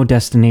 with no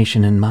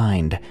destination in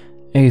mind,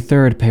 a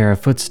third pair of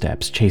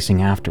footsteps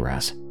chasing after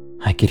us.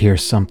 I could hear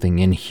something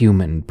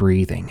inhuman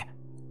breathing.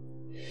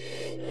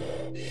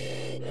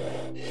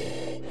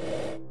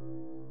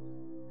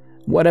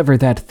 Whatever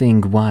that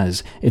thing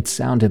was, it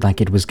sounded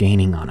like it was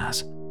gaining on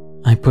us.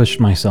 I pushed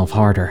myself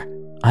harder.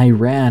 I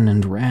ran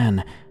and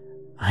ran.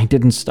 I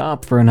didn't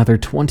stop for another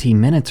 20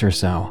 minutes or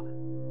so.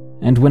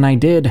 And when I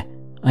did,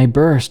 I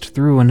burst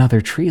through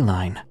another tree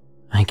line.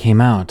 I came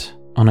out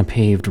on a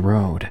paved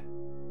road.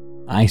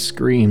 I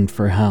screamed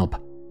for help,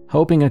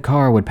 hoping a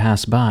car would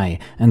pass by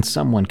and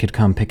someone could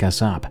come pick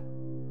us up.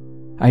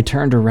 I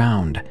turned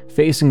around,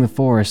 facing the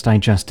forest I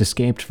just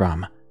escaped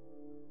from.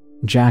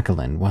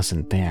 Jacqueline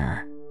wasn't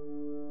there.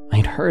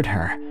 I'd heard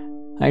her.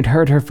 I'd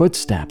heard her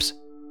footsteps.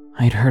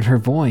 I'd heard her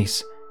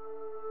voice.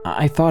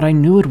 I thought I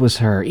knew it was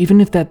her. Even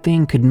if that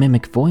thing could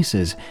mimic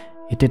voices,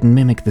 it didn't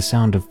mimic the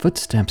sound of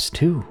footsteps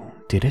too,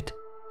 did it?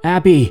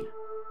 "Abby!"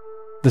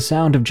 The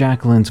sound of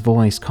Jacqueline's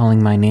voice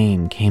calling my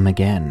name came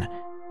again.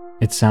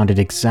 It sounded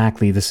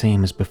exactly the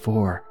same as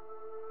before.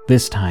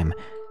 This time,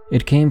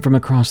 it came from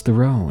across the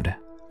road,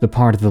 the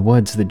part of the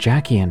woods that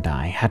Jackie and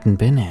I hadn't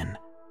been in.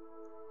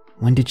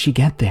 When did she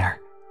get there?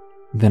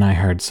 Then I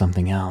heard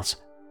something else.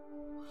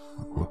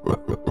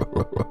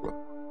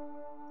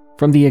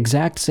 From the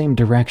exact same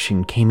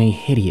direction came a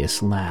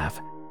hideous laugh.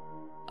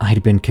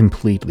 I'd been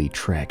completely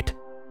tricked.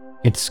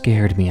 It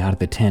scared me out of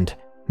the tent,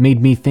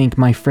 made me think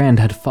my friend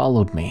had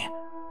followed me,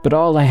 but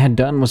all I had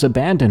done was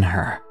abandon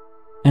her.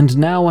 And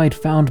now I'd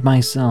found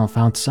myself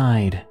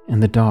outside in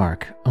the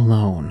dark,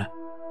 alone,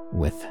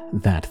 with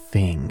that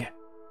thing.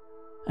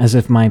 As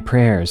if my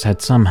prayers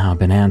had somehow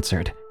been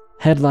answered,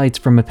 headlights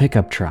from a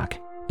pickup truck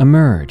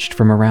emerged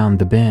from around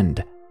the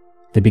bend.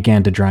 They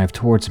began to drive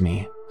towards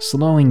me,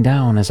 slowing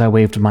down as I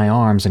waved my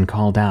arms and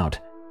called out.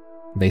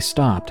 They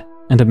stopped,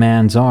 and a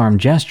man's arm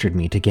gestured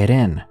me to get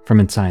in from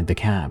inside the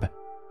cab.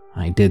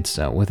 I did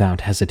so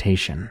without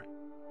hesitation.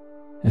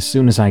 As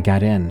soon as I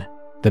got in,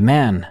 the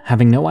man,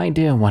 having no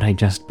idea what I'd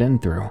just been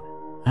through,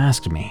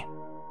 asked me,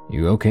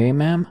 "You okay,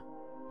 ma'am?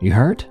 You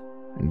hurt?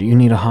 Do you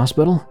need a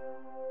hospital?"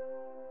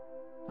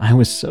 I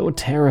was so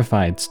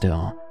terrified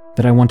still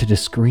that I wanted to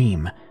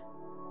scream,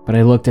 but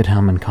I looked at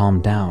him and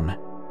calmed down,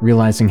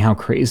 realizing how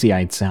crazy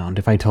I'd sound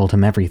if I told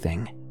him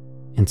everything.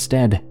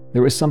 Instead,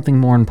 there was something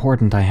more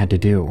important I had to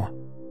do.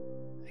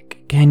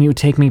 "Can you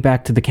take me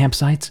back to the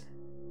campsites?"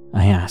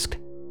 I asked.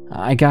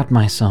 "I got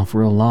myself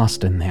real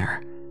lost in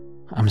there.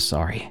 I'm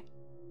sorry."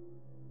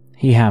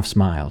 He half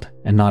smiled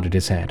and nodded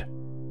his head.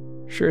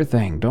 "Sure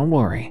thing, don't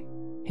worry."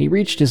 He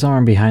reached his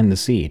arm behind the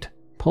seat,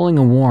 pulling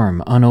a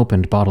warm,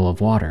 unopened bottle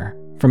of water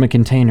from a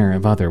container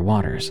of other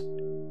waters.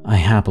 I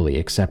happily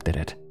accepted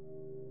it.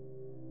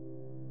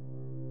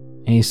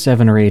 A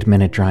 7 or 8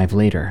 minute drive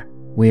later,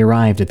 we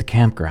arrived at the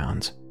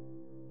campgrounds.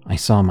 I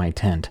saw my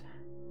tent.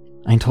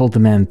 I told the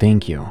man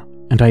thank you,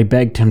 and I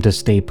begged him to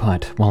stay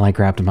put while I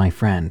grabbed my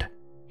friend.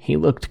 He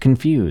looked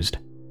confused,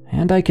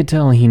 and I could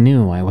tell he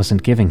knew I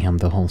wasn't giving him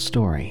the whole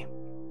story.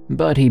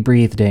 But he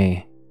breathed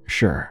a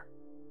 "sure"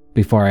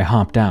 before I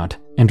hopped out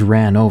and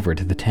ran over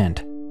to the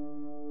tent.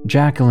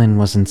 Jacqueline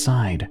was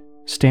inside,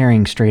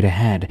 staring straight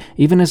ahead.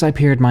 Even as I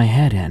peered my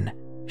head in,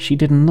 she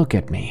didn't look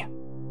at me.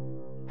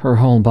 Her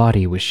whole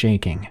body was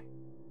shaking.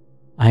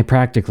 I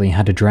practically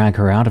had to drag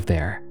her out of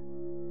there.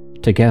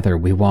 Together,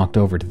 we walked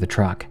over to the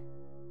truck.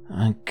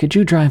 Could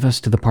you drive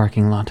us to the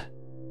parking lot?"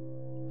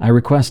 I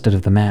requested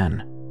of the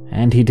man,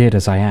 and he did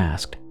as I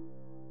asked.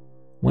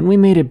 When we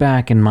made it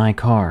back in my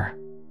car,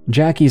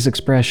 Jackie's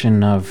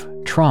expression of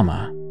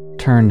trauma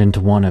turned into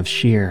one of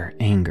sheer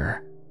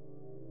anger.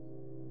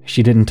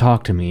 She didn't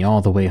talk to me all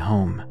the way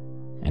home,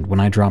 and when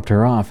I dropped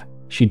her off,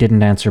 she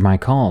didn't answer my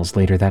calls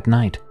later that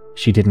night.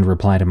 She didn't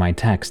reply to my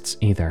texts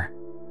either.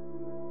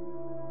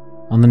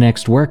 On the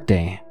next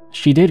workday,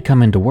 she did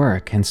come into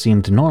work and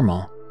seemed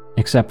normal,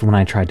 except when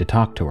I tried to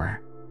talk to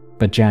her,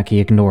 but Jackie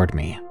ignored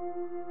me.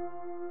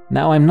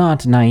 Now, I'm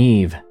not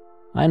naive.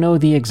 I know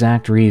the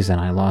exact reason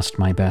I lost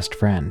my best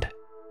friend.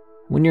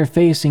 When you're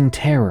facing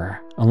terror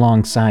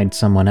alongside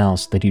someone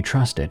else that you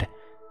trusted,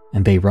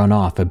 and they run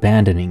off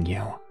abandoning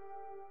you,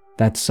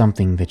 that's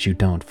something that you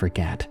don't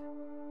forget.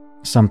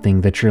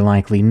 Something that you're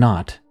likely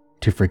not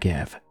to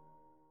forgive.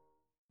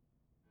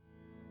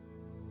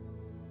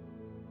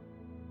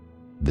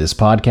 This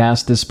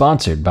podcast is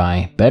sponsored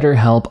by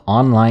BetterHelp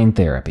Online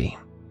Therapy.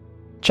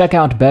 Check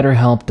out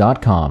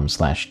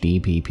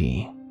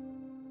betterhelp.com/DPP.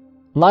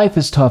 Life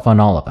is tough on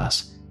all of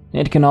us.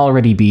 It can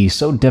already be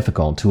so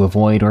difficult to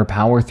avoid or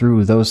power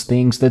through those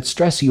things that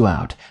stress you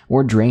out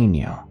or drain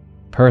you.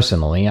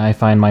 Personally, I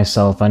find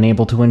myself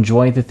unable to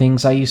enjoy the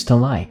things I used to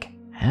like,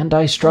 and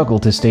I struggle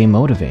to stay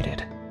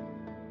motivated.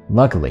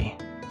 Luckily,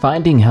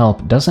 finding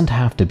help doesn't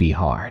have to be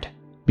hard,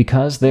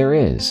 because there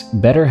is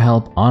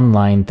BetterHelp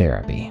Online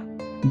Therapy.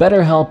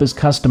 BetterHelp is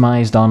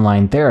customized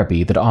online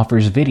therapy that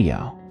offers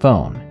video,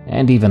 phone,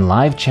 and even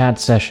live chat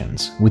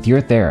sessions with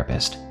your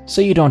therapist, so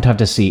you don't have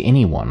to see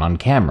anyone on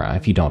camera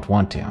if you don't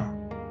want to.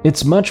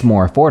 It's much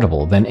more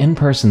affordable than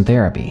in-person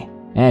therapy,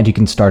 and you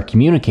can start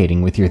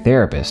communicating with your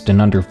therapist in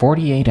under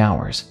 48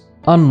 hours,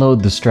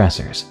 unload the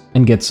stressors,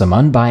 and get some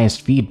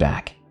unbiased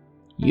feedback.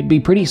 You'd be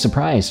pretty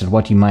surprised at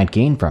what you might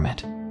gain from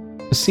it.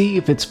 See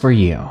if it's for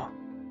you.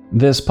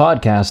 This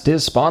podcast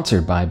is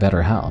sponsored by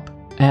BetterHelp,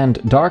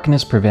 and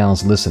Darkness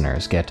Prevails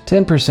listeners get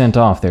 10%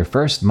 off their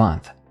first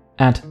month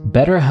at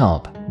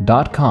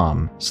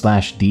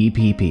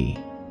betterhelp.com/DPP.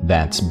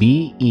 That's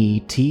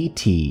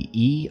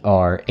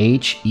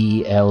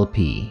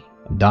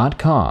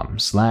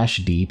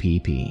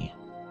BETTERHELP.com/DPP.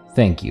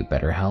 Thank you,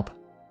 BetterHelp.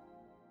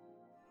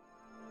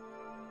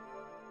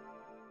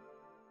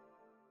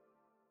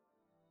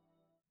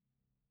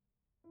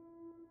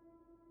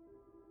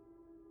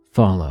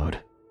 Followed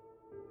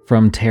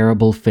from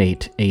Terrible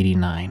Fate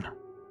 89.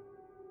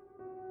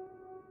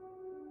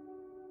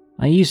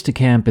 I used to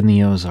camp in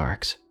the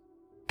Ozarks.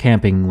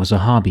 Camping was a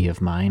hobby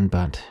of mine,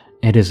 but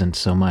it isn't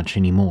so much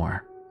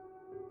anymore.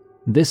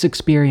 This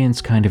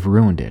experience kind of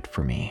ruined it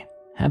for me.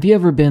 Have you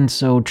ever been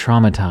so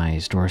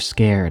traumatized or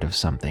scared of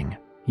something,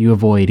 you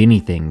avoid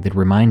anything that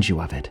reminds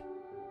you of it?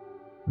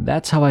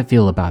 That's how I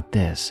feel about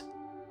this.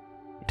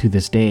 To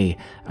this day,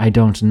 I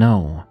don't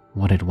know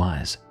what it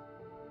was.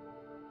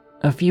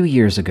 A few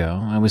years ago,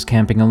 I was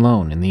camping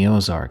alone in the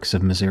Ozarks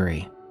of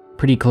Missouri,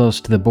 pretty close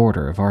to the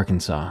border of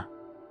Arkansas.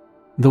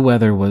 The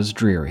weather was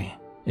dreary.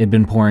 It'd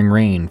been pouring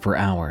rain for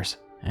hours,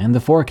 and the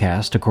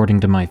forecast, according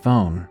to my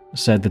phone,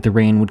 said that the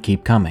rain would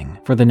keep coming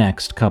for the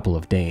next couple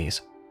of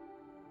days.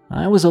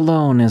 I was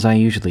alone as I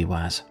usually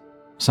was,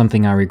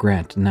 something I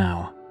regret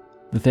now.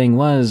 The thing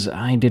was,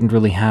 I didn't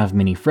really have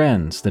many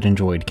friends that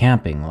enjoyed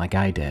camping like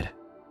I did,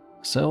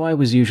 so I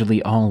was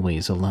usually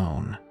always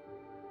alone.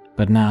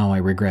 But now I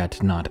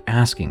regret not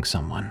asking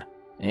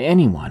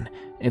anyone,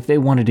 if they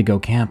wanted to go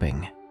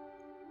camping.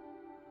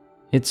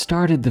 It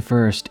started the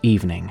first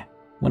evening,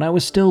 when I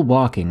was still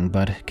walking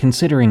but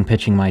considering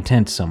pitching my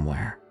tent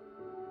somewhere.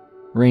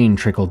 Rain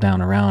trickled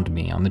down around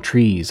me on the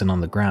trees and on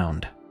the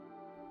ground.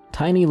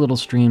 Tiny little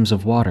streams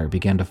of water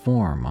began to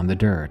form on the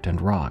dirt and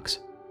rocks.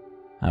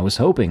 I was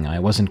hoping I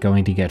wasn't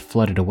going to get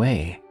flooded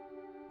away,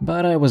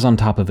 but I was on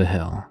top of a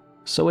hill,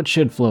 so it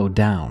should flow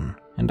down,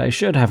 and I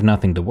should have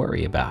nothing to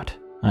worry about,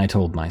 I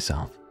told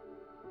myself.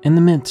 In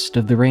the midst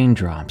of the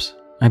raindrops,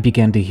 I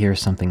began to hear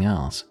something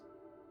else.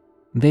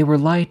 They were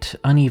light,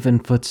 uneven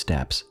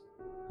footsteps,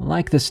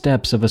 like the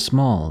steps of a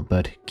small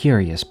but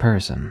curious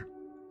person.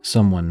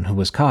 Someone who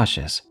was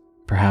cautious.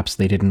 Perhaps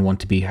they didn't want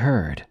to be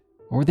heard,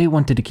 or they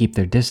wanted to keep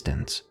their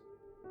distance.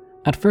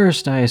 At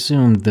first, I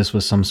assumed this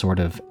was some sort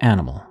of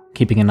animal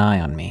keeping an eye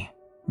on me.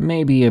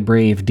 Maybe a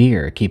brave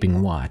deer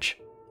keeping watch,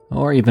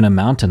 or even a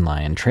mountain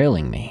lion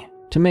trailing me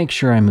to make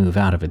sure I move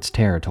out of its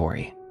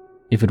territory.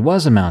 If it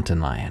was a mountain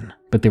lion,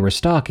 but they were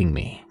stalking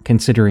me,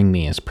 considering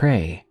me as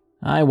prey,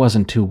 I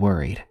wasn't too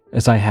worried,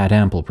 as I had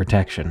ample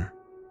protection.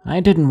 I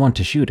didn't want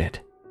to shoot it,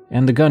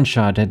 and the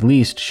gunshot at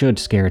least should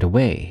scare it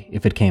away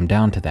if it came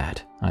down to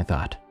that, I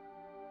thought.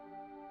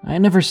 I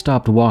never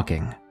stopped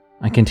walking.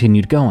 I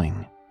continued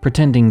going,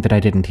 pretending that I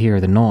didn't hear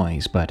the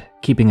noise but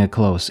keeping a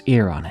close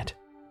ear on it.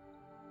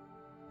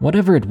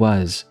 Whatever it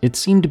was, it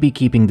seemed to be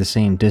keeping the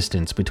same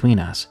distance between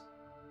us.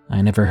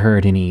 I never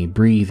heard any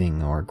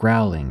breathing or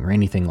growling or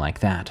anything like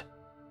that.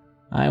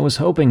 I was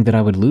hoping that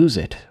I would lose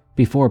it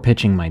before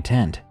pitching my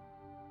tent.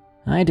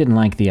 I didn't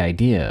like the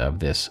idea of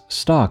this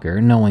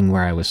stalker knowing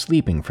where I was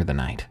sleeping for the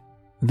night.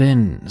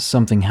 Then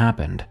something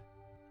happened.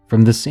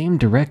 From the same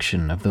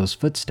direction of those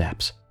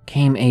footsteps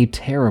came a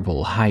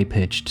terrible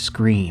high-pitched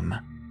scream,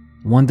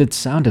 one that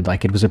sounded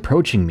like it was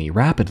approaching me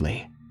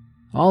rapidly.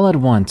 All at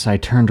once I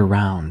turned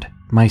around,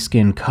 my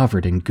skin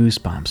covered in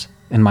goosebumps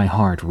and my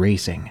heart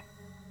racing.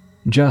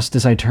 Just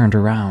as I turned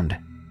around,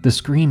 the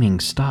screaming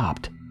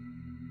stopped.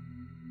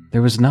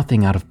 There was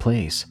nothing out of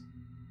place.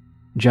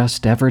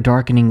 Just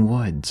ever-darkening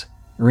woods,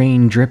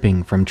 rain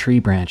dripping from tree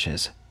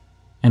branches,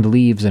 and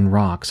leaves and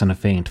rocks on a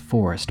faint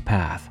forest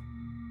path.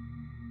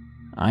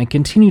 I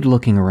continued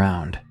looking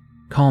around,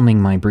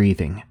 calming my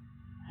breathing,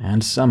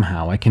 and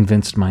somehow I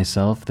convinced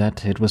myself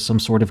that it was some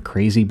sort of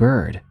crazy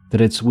bird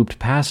that had swooped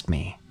past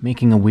me,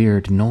 making a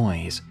weird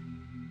noise.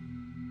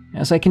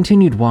 As I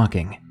continued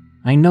walking,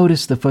 I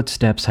noticed the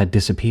footsteps had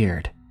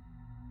disappeared,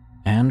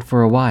 and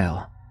for a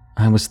while,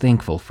 I was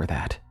thankful for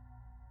that.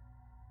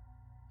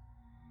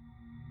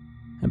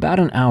 About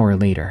an hour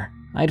later,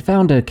 I'd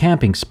found a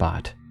camping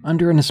spot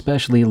under an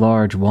especially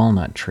large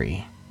walnut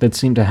tree that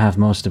seemed to have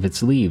most of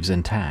its leaves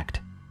intact.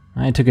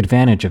 I took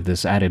advantage of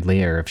this added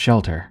layer of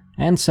shelter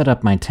and set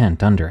up my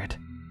tent under it.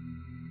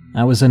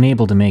 I was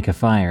unable to make a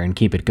fire and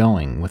keep it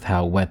going with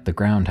how wet the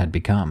ground had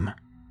become.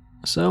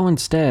 So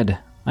instead,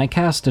 I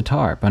cast a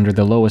tarp under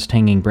the lowest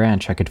hanging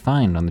branch I could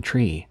find on the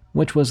tree,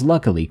 which was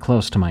luckily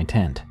close to my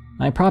tent.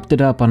 I propped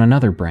it up on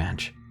another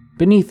branch.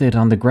 Beneath it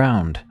on the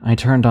ground, I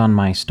turned on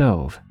my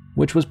stove,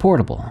 which was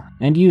portable,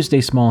 and used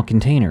a small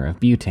container of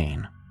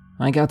butane.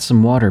 I got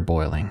some water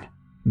boiling,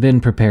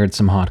 then prepared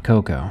some hot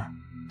cocoa,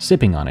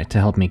 sipping on it to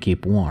help me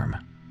keep warm.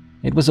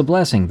 It was a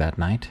blessing that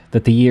night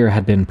that the year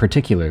had been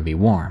particularly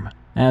warm,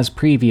 as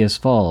previous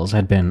falls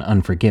had been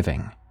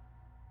unforgiving.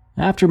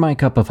 After my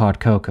cup of hot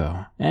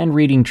cocoa and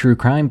reading true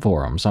crime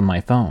forums on my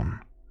phone,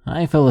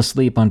 I fell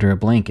asleep under a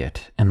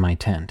blanket in my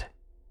tent.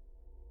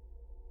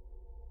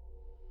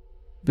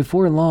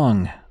 Before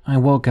long, I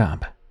woke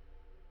up.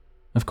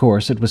 Of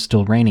course, it was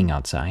still raining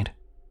outside,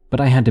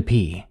 but I had to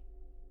pee.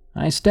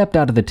 I stepped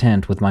out of the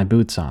tent with my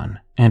boots on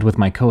and with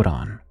my coat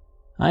on.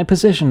 I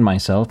positioned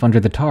myself under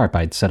the tarp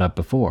I'd set up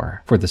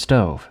before for the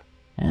stove,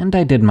 and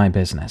I did my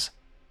business.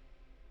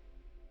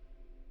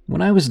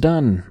 When I was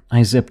done,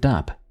 I zipped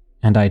up,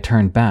 and I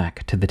turned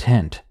back to the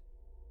tent.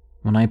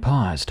 When I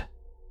paused,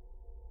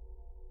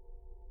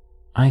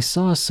 I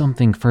saw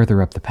something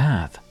further up the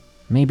path,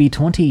 maybe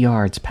 20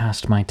 yards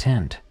past my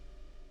tent.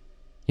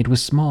 It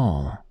was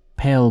small,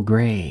 pale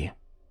gray,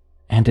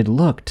 and it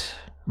looked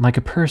like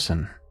a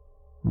person.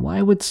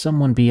 Why would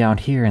someone be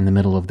out here in the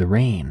middle of the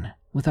rain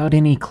without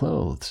any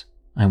clothes?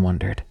 I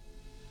wondered.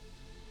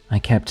 I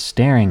kept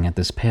staring at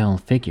this pale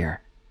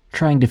figure,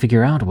 trying to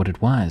figure out what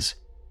it was.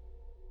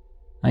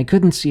 I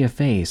couldn't see a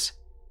face,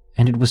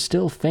 and it was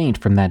still faint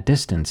from that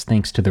distance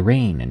thanks to the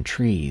rain and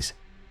trees.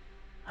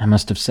 I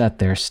must have sat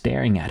there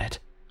staring at it,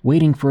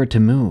 waiting for it to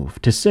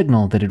move to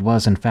signal that it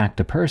was in fact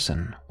a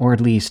person, or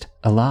at least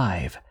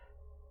alive.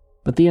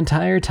 But the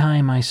entire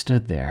time I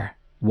stood there,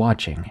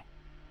 watching,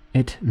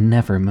 it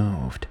never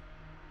moved.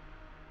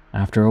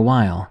 After a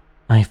while,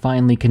 I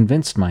finally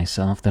convinced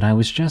myself that I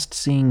was just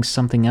seeing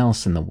something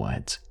else in the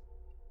woods.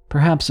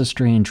 Perhaps a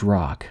strange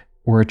rock,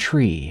 or a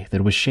tree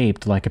that was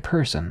shaped like a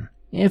person,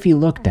 if you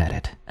looked at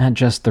it at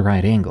just the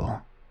right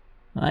angle.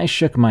 I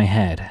shook my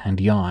head and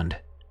yawned.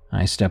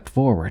 I stepped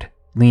forward,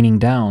 leaning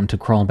down to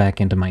crawl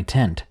back into my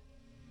tent.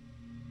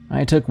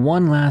 I took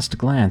one last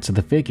glance at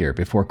the figure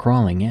before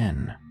crawling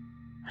in,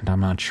 and I'm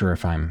not sure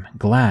if I'm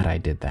glad I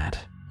did that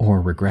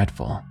or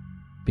regretful,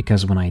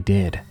 because when I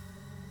did,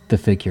 the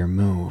figure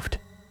moved.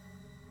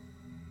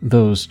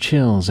 Those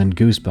chills and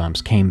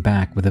goosebumps came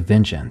back with a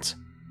vengeance.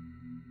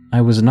 I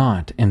was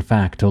not, in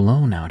fact,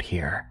 alone out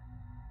here.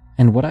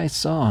 And what I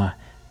saw,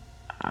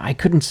 I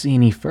couldn't see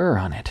any fur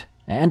on it,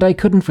 and I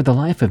couldn't for the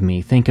life of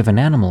me think of an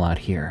animal out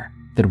here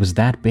that was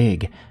that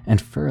big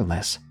and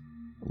furless.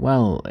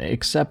 Well,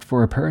 except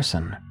for a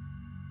person.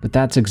 But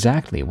that's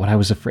exactly what I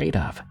was afraid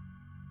of.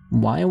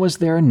 Why was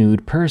there a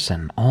nude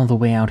person all the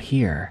way out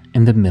here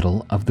in the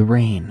middle of the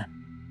rain?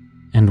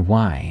 And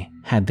why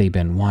had they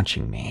been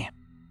watching me?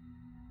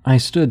 I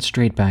stood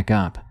straight back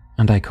up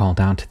and I called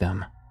out to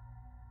them.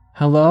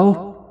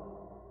 "Hello?"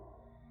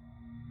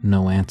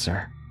 No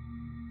answer.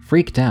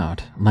 Freaked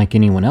out, like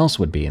anyone else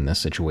would be in this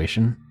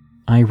situation,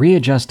 I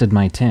readjusted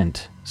my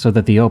tent so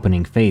that the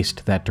opening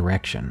faced that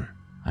direction.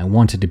 I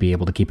wanted to be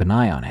able to keep an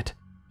eye on it,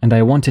 and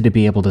I wanted to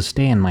be able to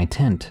stay in my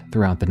tent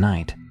throughout the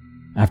night.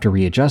 After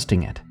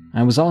readjusting it,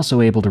 I was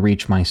also able to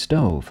reach my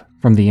stove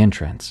from the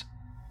entrance.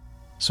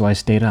 So I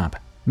stayed up,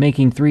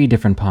 making 3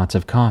 different pots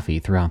of coffee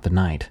throughout the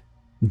night,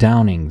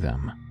 downing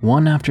them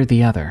one after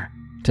the other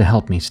to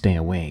help me stay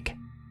awake.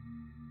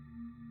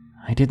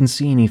 I didn't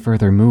see any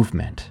further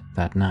movement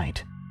that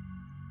night.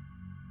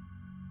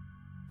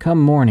 Come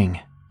morning,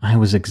 I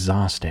was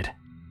exhausted.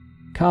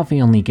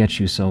 Coffee only gets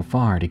you so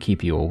far to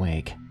keep you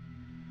awake.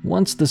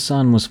 Once the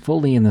sun was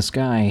fully in the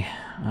sky,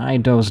 I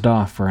dozed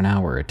off for an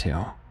hour or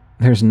 2.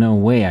 There's no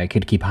way I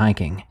could keep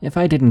hiking if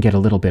I didn't get a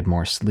little bit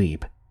more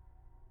sleep.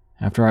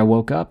 After I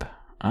woke up,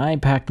 I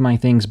packed my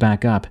things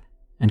back up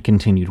and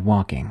continued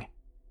walking.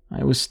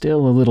 I was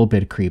still a little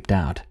bit creeped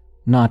out,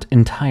 not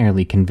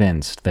entirely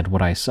convinced that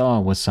what I saw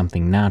was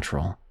something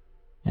natural.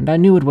 And I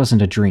knew it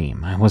wasn't a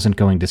dream. I wasn't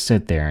going to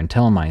sit there and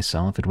tell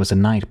myself it was a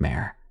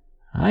nightmare.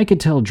 I could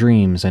tell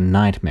dreams and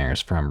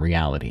nightmares from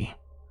reality.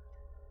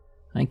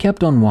 I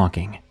kept on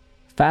walking,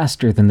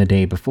 faster than the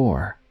day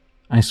before.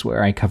 I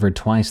swear I covered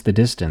twice the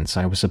distance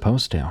I was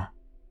supposed to.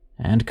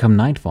 And come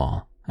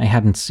nightfall, I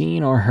hadn't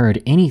seen or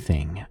heard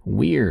anything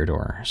weird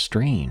or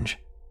strange.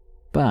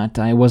 But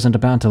I wasn't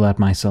about to let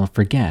myself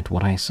forget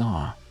what I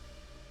saw.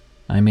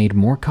 I made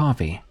more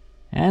coffee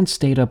and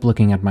stayed up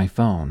looking at my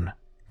phone,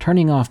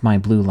 turning off my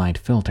blue light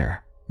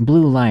filter.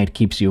 Blue light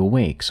keeps you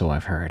awake, so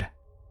I've heard.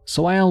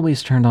 So I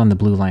always turned on the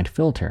blue light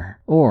filter,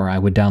 or I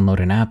would download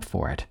an app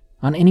for it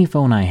on any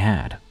phone I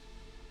had.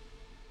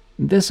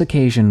 This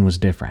occasion was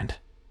different.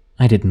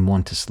 I didn't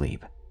want to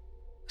sleep.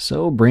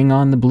 So bring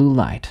on the blue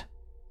light.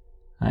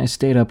 I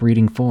stayed up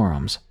reading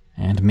forums,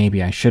 and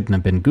maybe I shouldn't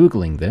have been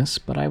Googling this,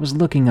 but I was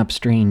looking up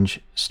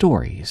strange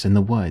stories in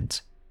the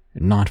woods.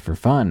 Not for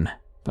fun,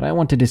 but I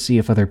wanted to see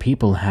if other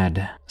people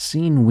had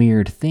seen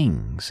weird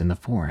things in the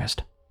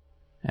forest.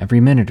 Every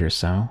minute or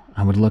so,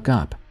 I would look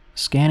up,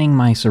 scanning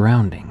my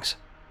surroundings.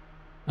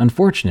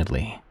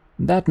 Unfortunately,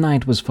 that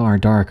night was far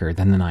darker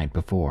than the night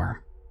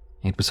before.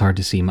 It was hard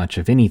to see much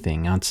of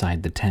anything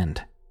outside the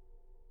tent.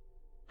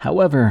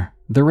 However,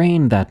 the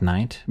rain that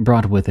night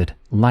brought with it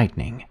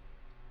lightning,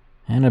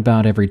 and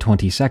about every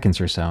 20 seconds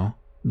or so,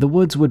 the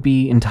woods would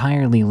be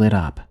entirely lit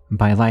up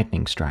by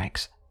lightning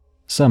strikes,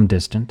 some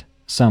distant,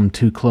 some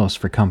too close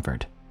for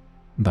comfort.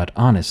 But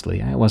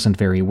honestly, I wasn't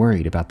very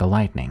worried about the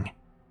lightning.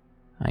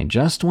 I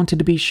just wanted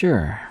to be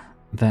sure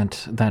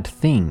that that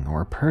thing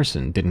or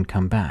person didn't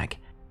come back.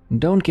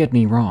 Don't get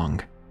me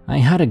wrong, I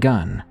had a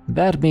gun.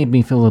 That made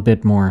me feel a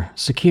bit more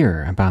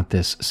secure about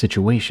this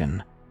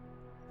situation.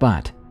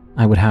 But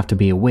I would have to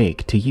be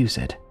awake to use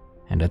it,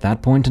 and at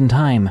that point in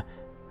time,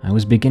 I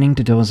was beginning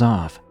to doze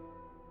off.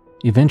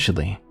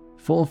 Eventually,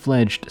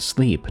 full-fledged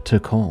sleep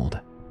took hold.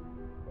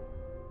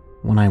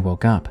 When I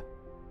woke up,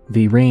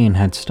 the rain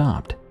had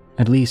stopped,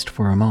 at least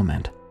for a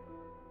moment.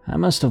 I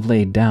must have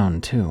laid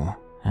down too,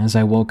 as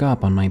I woke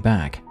up on my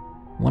back.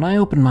 When I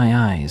opened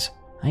my eyes,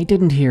 I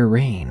didn't hear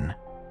rain,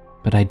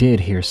 but I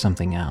did hear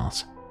something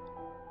else.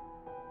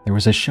 There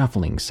was a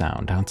shuffling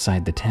sound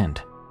outside the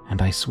tent,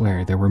 and I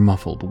swear there were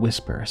muffled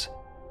whispers.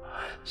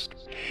 Must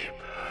be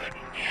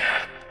putting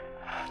it,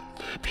 and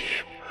the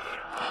people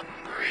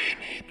hungry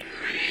need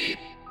to eat.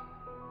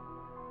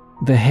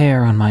 The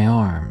hair on my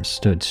arms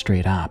stood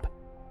straight up.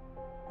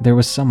 There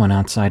was someone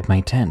outside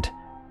my tent.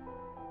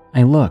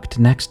 I looked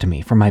next to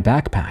me for my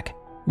backpack,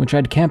 which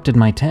I'd kept in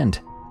my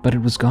tent, but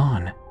it was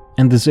gone,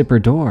 and the zipper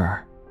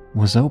door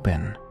was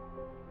open.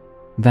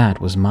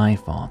 That was my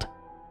fault.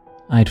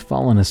 I'd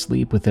fallen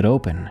asleep with it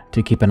open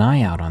to keep an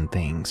eye out on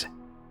things.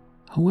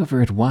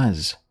 Whoever it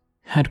was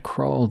had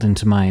crawled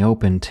into my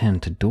open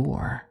tent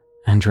door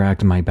and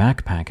dragged my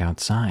backpack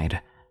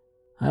outside.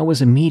 I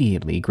was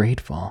immediately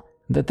grateful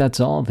that that's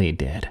all they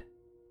did.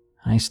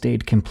 I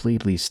stayed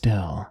completely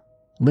still,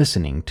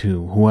 listening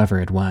to whoever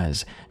it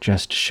was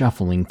just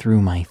shuffling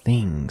through my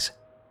things.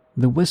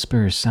 The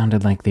whispers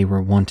sounded like they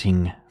were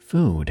wanting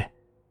food,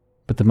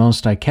 but the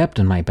most I kept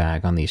in my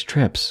bag on these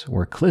trips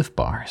were Cliff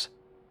Bars.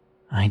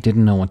 I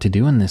didn't know what to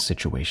do in this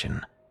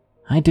situation.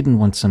 I didn't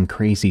want some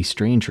crazy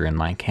stranger in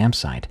my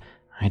campsite.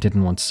 I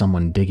didn't want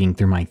someone digging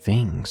through my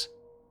things.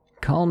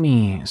 Call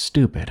me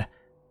stupid.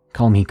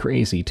 Call me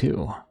crazy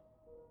too.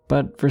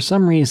 But for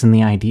some reason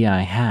the idea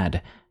I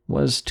had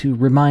was to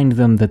remind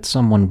them that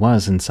someone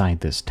was inside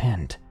this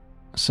tent.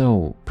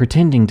 So,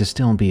 pretending to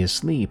still be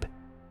asleep,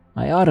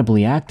 I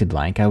audibly acted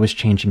like I was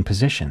changing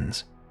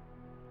positions.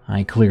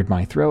 I cleared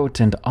my throat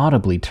and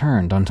audibly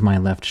turned onto my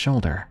left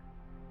shoulder.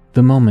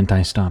 The moment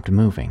I stopped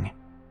moving,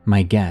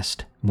 my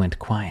guest went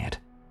quiet.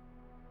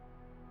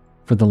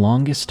 For the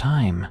longest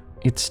time,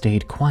 it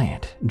stayed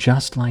quiet,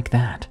 just like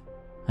that.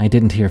 I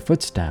didn't hear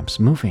footsteps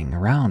moving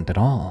around at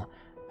all.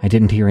 I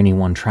didn't hear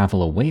anyone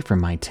travel away from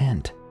my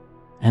tent.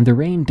 And the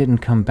rain didn't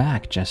come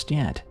back just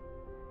yet.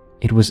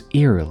 It was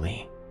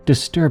eerily,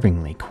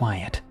 disturbingly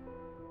quiet.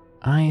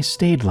 I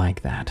stayed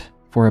like that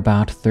for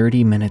about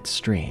 30 minutes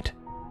straight,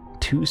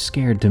 too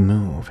scared to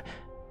move,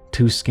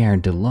 too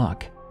scared to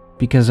look,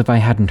 because if I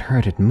hadn't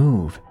heard it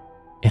move,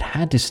 it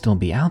had to still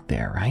be out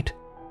there, right?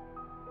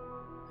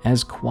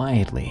 As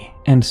quietly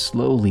and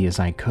slowly as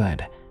I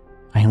could,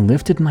 I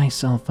lifted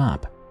myself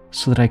up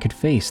so that I could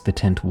face the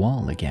tent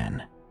wall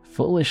again,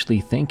 foolishly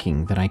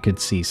thinking that I could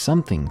see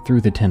something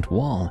through the tent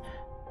wall,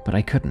 but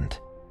I couldn't.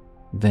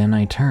 Then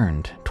I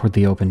turned toward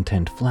the open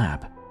tent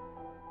flap.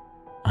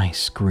 I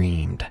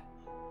screamed.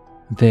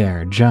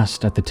 There,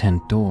 just at the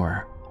tent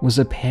door, was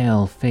a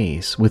pale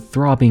face with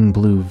throbbing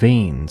blue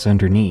veins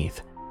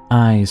underneath,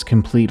 eyes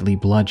completely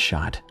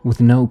bloodshot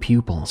with no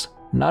pupils,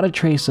 not a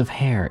trace of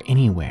hair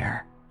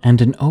anywhere, and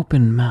an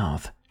open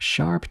mouth,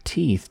 sharp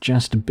teeth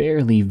just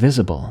barely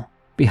visible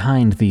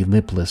behind the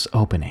lipless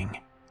opening.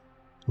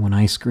 When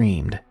I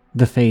screamed,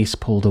 the face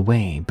pulled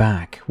away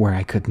back where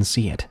I couldn't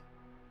see it,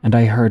 and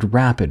I heard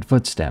rapid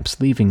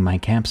footsteps leaving my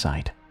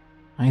campsite.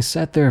 I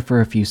sat there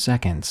for a few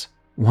seconds,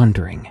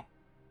 wondering,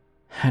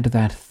 had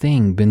that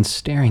thing been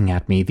staring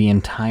at me the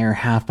entire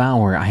half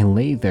hour I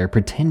lay there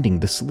pretending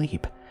to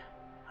sleep?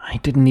 I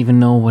didn't even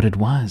know what it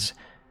was.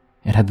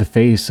 It had the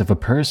face of a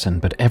person,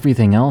 but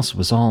everything else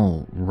was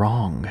all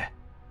wrong.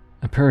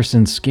 A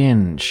person's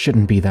skin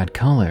shouldn't be that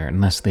color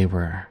unless they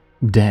were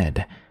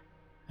dead.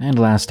 And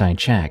last I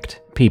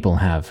checked, people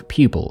have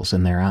pupils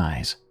in their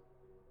eyes.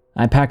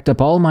 I packed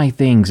up all my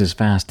things as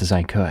fast as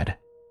I could,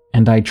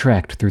 and I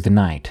trekked through the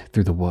night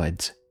through the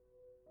woods.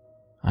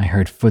 I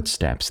heard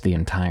footsteps the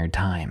entire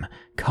time,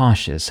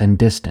 cautious and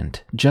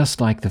distant,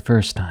 just like the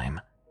first time.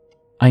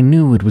 I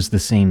knew it was the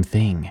same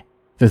thing,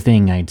 the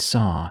thing I'd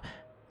saw.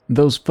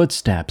 Those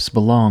footsteps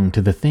belonged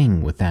to the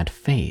thing with that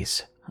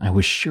face, I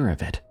was sure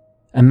of it.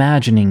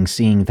 Imagining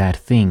seeing that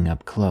thing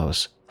up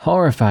close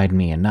horrified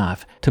me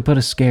enough to put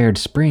a scared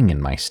spring in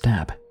my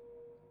step.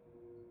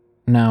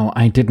 Now,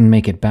 I didn't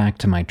make it back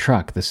to my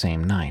truck the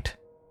same night.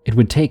 It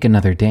would take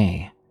another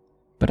day.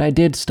 But I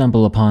did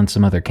stumble upon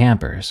some other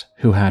campers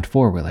who had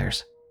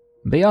four-wheelers.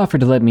 They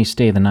offered to let me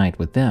stay the night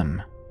with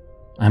them.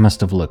 I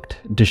must have looked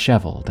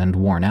disheveled and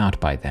worn out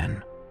by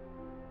then.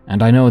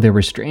 And I know they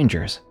were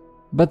strangers,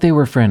 but they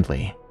were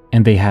friendly,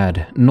 and they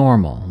had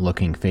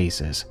normal-looking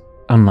faces,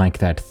 unlike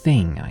that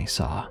thing I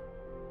saw.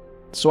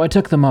 So I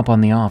took them up on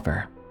the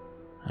offer.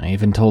 I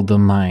even told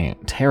them my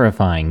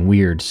terrifying,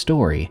 weird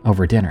story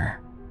over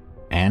dinner.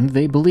 And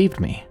they believed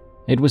me.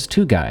 It was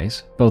two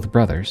guys, both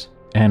brothers,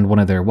 and one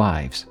of their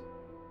wives,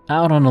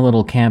 out on a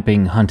little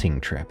camping hunting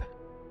trip.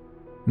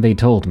 They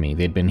told me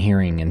they'd been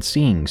hearing and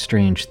seeing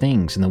strange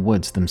things in the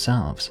woods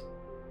themselves,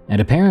 and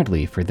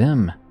apparently for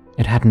them,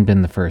 it hadn't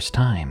been the first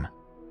time.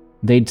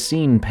 They'd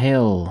seen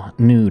pale,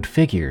 nude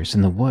figures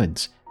in the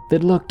woods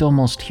that looked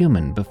almost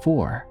human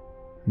before.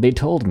 They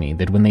told me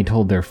that when they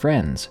told their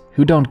friends,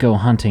 who don't go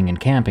hunting and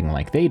camping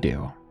like they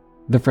do,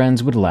 the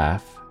friends would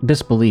laugh,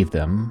 disbelieve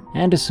them,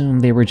 and assume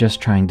they were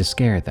just trying to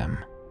scare them.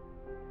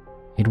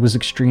 It was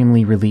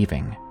extremely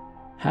relieving,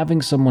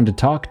 having someone to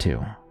talk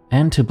to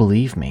and to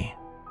believe me,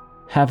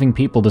 having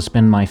people to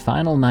spend my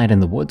final night in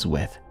the woods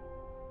with.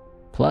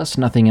 Plus,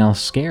 nothing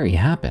else scary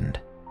happened.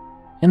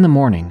 In the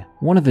morning,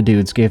 one of the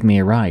dudes gave me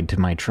a ride to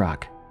my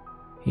truck.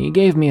 He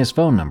gave me his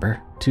phone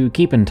number to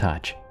keep in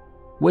touch,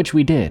 which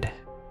we did,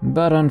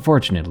 but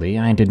unfortunately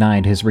I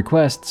denied his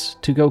requests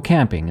to go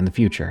camping in the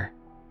future.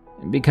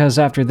 Because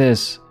after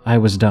this, I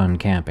was done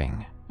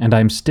camping, and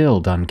I'm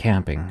still done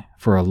camping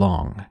for a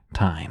long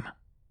time.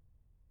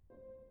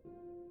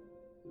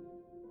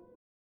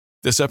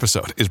 This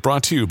episode is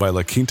brought to you by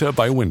La Quinta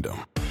by Wyndham.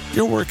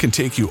 Your work can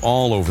take you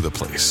all over the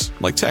place,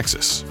 like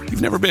Texas.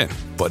 You've never been,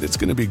 but it's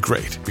going to be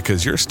great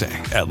because you're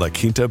staying at La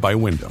Quinta by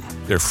Wyndham.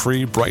 Their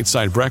free Bright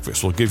Side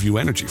breakfast will give you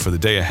energy for the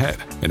day ahead.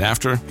 And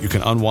after, you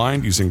can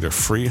unwind using their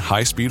free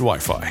high-speed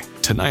Wi-Fi.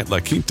 Tonight, La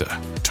Quinta.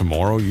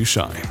 Tomorrow, you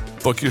shine.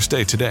 Book your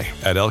stay today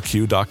at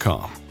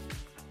LQ.com.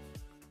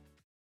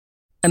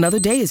 Another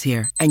day is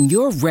here, and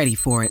you're ready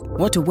for it.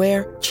 What to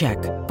wear? Check.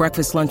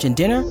 Breakfast, lunch, and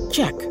dinner?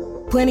 Check.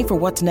 Planning for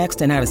what's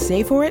next and how to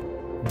save for it?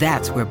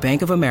 That's where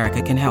Bank of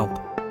America can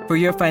help. For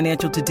your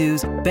financial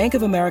to-dos, Bank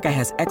of America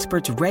has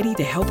experts ready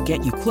to help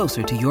get you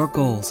closer to your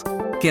goals.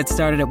 Get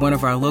started at one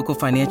of our local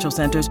financial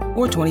centers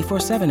or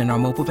 24/7 in our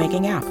mobile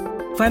banking app.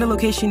 Find a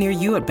location near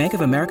you at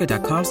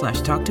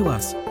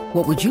bankofamerica.com/talktous.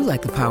 What would you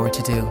like the power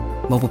to do?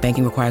 Mobile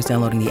banking requires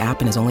downloading the app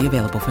and is only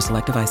available for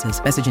select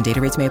devices. Message and data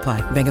rates may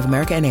apply. Bank of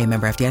America N.A.,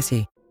 member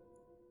FDIC.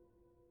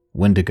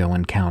 Wendigo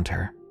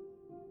Encounter.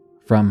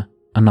 From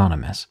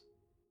Anonymous.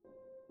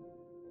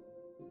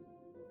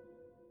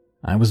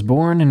 I was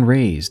born and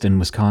raised in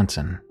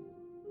Wisconsin.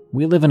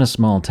 We live in a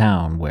small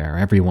town where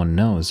everyone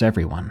knows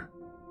everyone.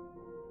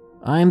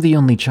 I am the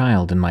only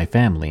child in my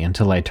family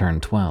until I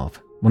turned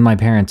 12, when my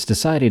parents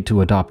decided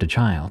to adopt a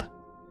child.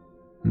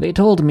 They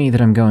told me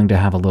that I'm going to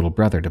have a little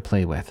brother to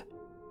play with.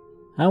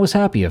 I was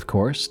happy, of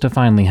course, to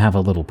finally have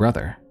a little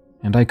brother,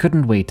 and I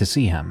couldn't wait to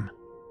see him.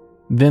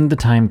 Then the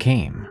time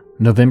came,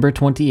 November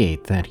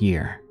 28th that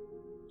year.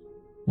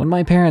 When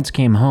my parents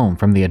came home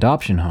from the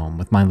adoption home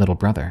with my little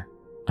brother,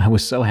 I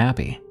was so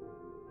happy.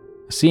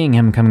 Seeing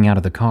him coming out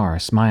of the car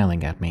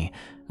smiling at me,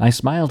 I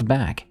smiled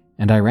back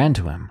and I ran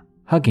to him,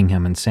 hugging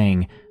him and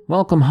saying,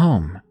 "Welcome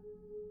home."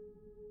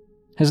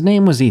 His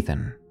name was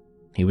Ethan.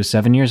 He was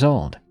 7 years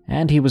old,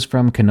 and he was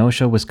from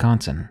Kenosha,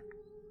 Wisconsin.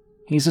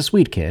 He's a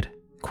sweet kid,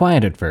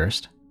 quiet at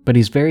first, but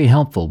he's very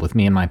helpful with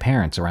me and my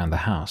parents around the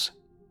house,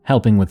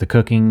 helping with the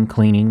cooking,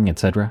 cleaning,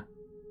 etc.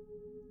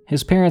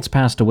 His parents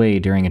passed away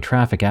during a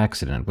traffic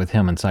accident with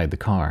him inside the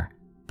car,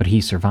 but he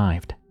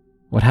survived.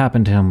 What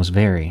happened to him was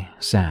very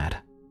sad.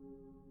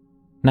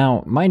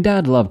 Now, my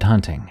dad loved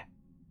hunting.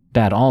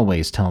 Dad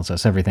always tells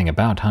us everything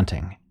about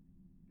hunting.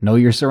 Know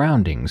your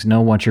surroundings,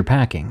 know what you're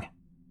packing.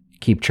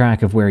 Keep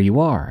track of where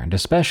you are, and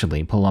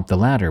especially pull up the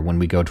ladder when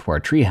we go to our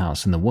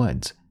treehouse in the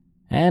woods.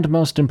 And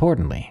most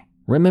importantly,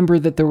 remember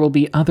that there will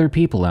be other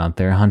people out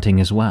there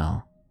hunting as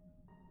well.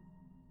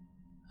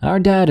 Our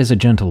dad is a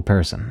gentle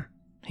person.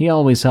 He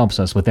always helps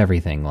us with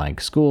everything like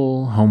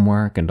school,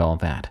 homework, and all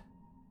that.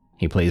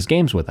 He plays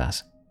games with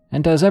us,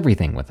 and does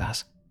everything with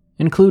us,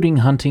 including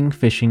hunting,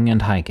 fishing,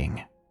 and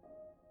hiking.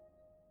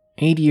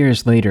 8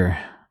 years later,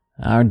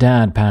 our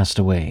dad passed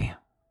away.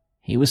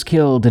 He was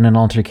killed in an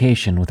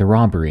altercation with a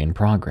robbery in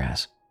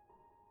progress.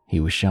 He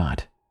was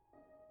shot.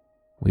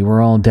 We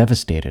were all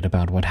devastated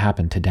about what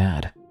happened to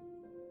Dad.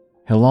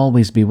 He'll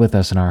always be with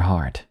us in our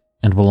heart,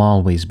 and will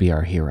always be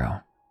our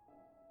hero.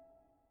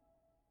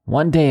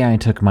 One day I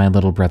took my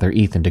little brother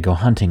Ethan to go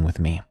hunting with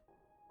me.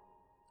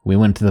 We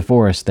went to the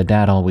forest that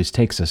Dad always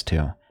takes us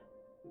to.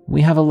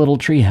 We have a little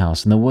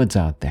treehouse in the woods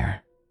out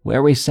there,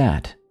 where we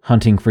sat,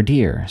 hunting for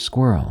deer,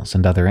 squirrels,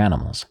 and other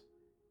animals.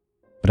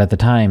 But at the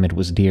time it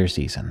was deer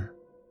season.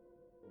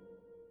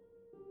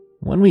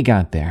 When we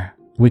got there,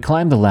 we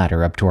climbed the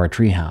ladder up to our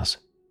treehouse.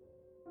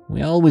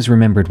 We always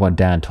remembered what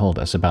Dad told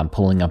us about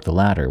pulling up the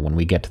ladder when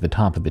we get to the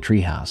top of the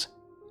treehouse,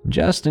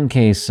 just in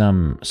case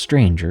some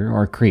stranger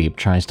or creep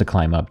tries to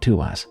climb up to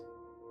us.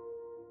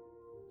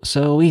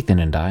 So Ethan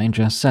and I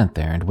just sat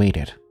there and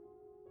waited.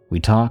 We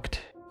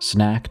talked,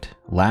 snacked,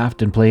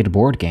 laughed, and played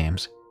board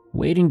games,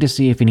 waiting to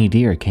see if any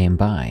deer came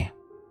by.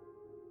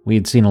 We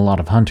had seen a lot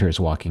of hunters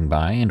walking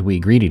by, and we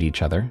greeted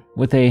each other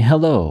with a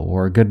hello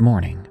or good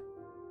morning.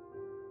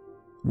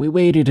 We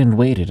waited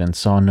and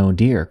saw no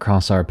deer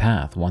cross our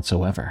path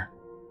whatsoever.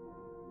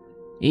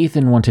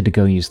 Ethan wanted to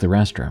go use the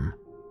restroom,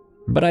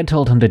 but I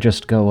told him to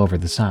just go over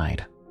the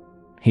side.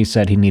 He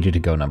said he needed to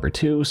go number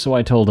 2, so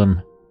I told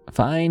him,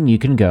 "Fine, you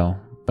can go,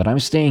 but I'm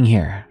staying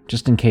here,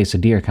 just in case a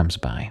deer comes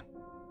by.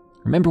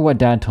 Remember what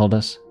Dad told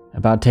us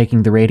about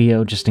taking the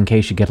radio just in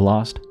case you get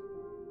lost?"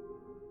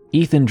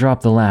 Ethan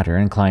dropped the ladder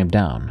and climbed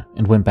down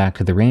and went back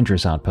to the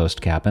ranger's outpost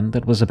cabin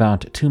that was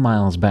about 2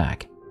 miles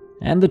back,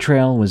 and the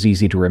trail was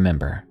easy to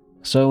remember,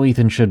 so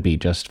Ethan should be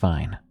just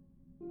fine.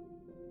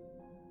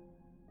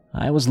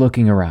 I was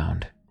looking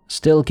around,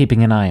 still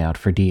keeping an eye out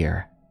for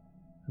deer.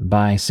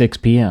 By 6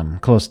 p.m.,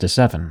 close to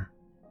 7,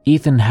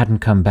 Ethan hadn't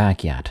come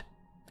back yet,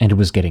 and it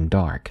was getting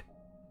dark.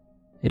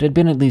 It had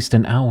been at least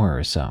an hour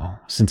or so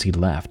since he'd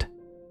left.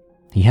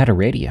 He had a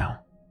radio,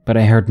 but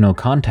I heard no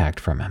contact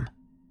from him.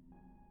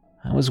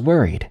 I was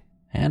worried,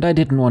 and I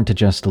didn't want to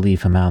just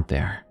leave him out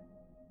there.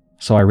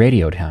 So I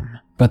radioed him,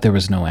 but there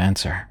was no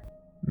answer,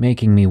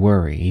 making me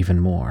worry even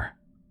more.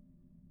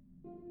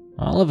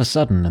 All of a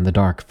sudden in the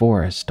dark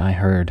forest, I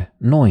heard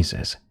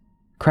noises,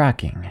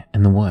 cracking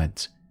in the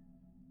woods.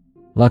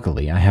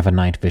 Luckily, I have a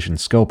night vision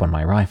scope on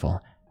my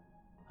rifle.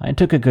 I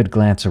took a good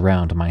glance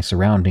around my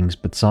surroundings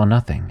but saw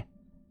nothing.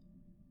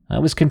 I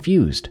was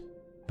confused,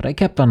 but I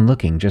kept on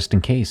looking just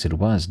in case it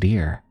was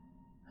deer.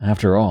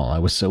 After all, I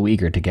was so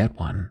eager to get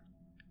one.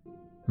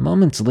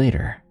 Moments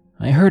later,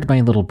 I heard my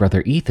little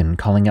brother Ethan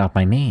calling out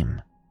my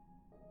name.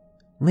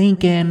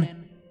 "Lincoln,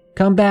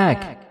 come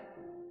back!"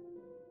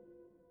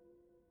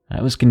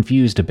 I was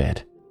confused a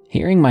bit,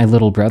 hearing my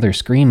little brother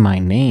scream my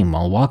name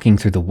while walking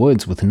through the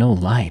woods with no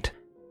light.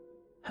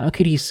 How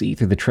could he see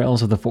through the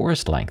trails of the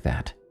forest like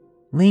that?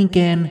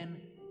 "Lincoln,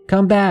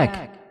 come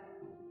back!"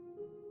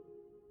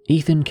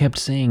 Ethan kept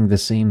saying the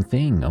same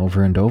thing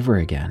over and over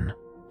again.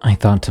 I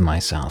thought to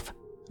myself,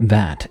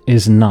 that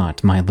is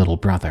not my little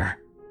brother.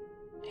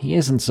 He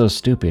isn't so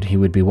stupid he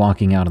would be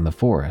walking out in the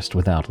forest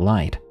without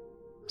light.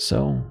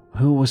 So,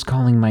 who was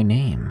calling my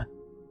name?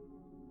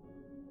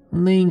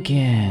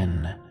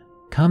 "Lincoln,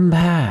 come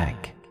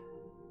back."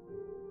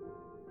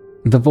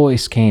 The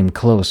voice came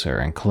closer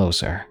and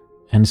closer,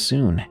 and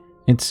soon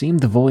it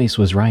seemed the voice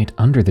was right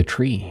under the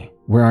tree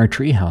where our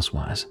treehouse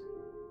was.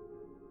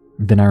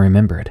 Then I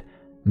remembered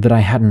that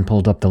I hadn't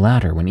pulled up the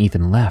ladder when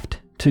Ethan left,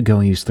 to go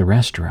use the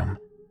restroom.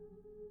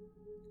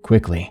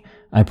 Quickly,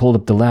 I pulled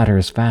up the ladder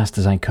as fast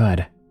as I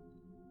could.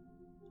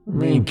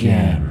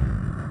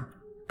 Megan,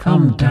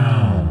 come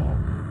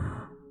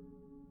down.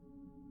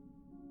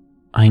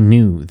 I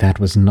knew that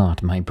was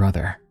not my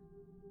brother.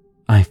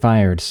 I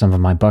fired some of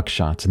my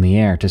buckshots in the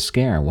air to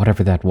scare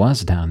whatever that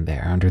was down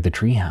there under the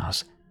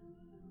treehouse.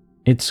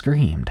 It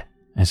screamed,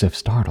 as if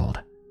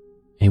startled.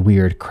 A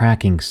weird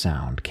cracking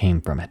sound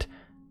came from it,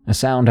 a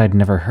sound I'd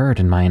never heard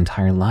in my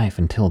entire life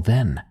until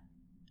then.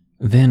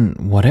 Then,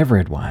 whatever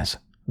it was,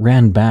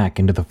 ran back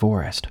into the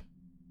forest.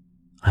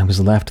 I was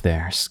left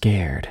there,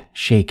 scared,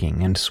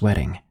 shaking, and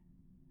sweating.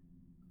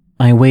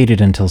 I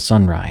waited until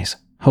sunrise,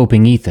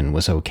 hoping Ethan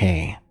was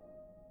okay.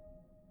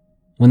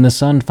 When the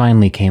sun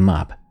finally came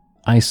up,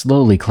 I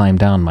slowly climbed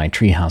down my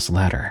treehouse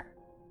ladder,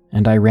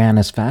 and I ran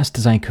as fast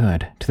as I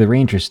could to the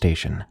ranger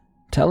station,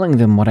 telling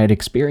them what I'd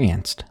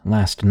experienced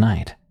last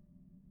night.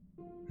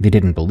 They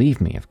didn't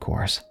believe me, of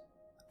course,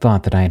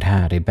 thought that I'd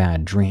had a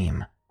bad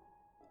dream.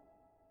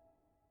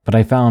 But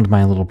I found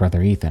my little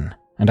brother Ethan,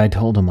 and I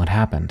told him what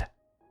happened.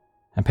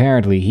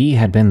 Apparently, he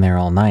had been there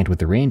all night with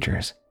the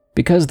rangers,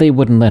 because they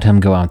wouldn't let him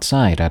go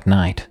outside at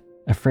night,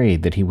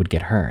 afraid that he would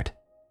get hurt.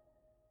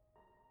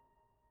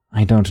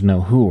 I don't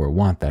know who or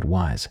what that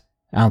was,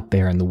 out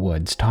there in the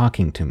woods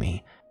talking to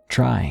me,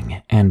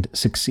 trying and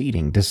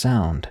succeeding to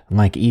sound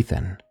like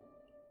Ethan.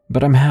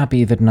 But I'm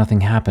happy that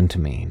nothing happened to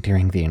me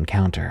during the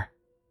encounter.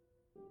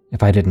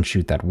 If I didn't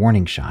shoot that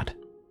warning shot,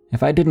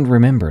 if I didn't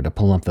remember to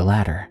pull up the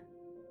ladder,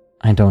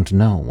 I don't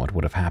know what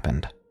would have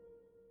happened.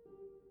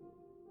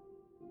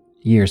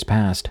 Years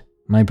passed.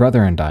 My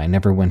brother and I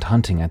never went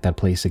hunting at that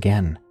place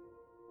again.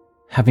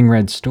 Having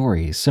read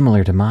stories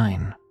similar to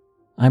mine,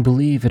 I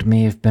believe it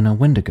may have been a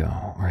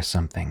Wendigo or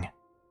something,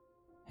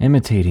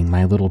 imitating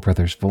my little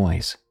brother's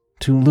voice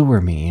to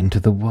lure me into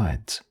the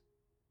woods.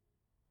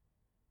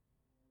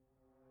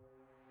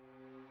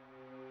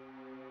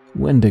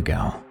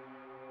 Wendigo,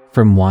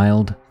 from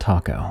Wild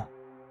Taco.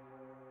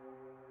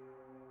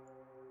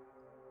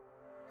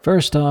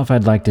 First off,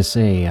 I'd like to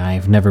say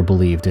I've never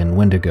believed in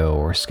Wendigo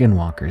or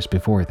skinwalkers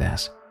before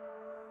this.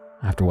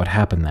 After what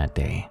happened that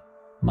day,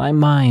 my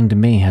mind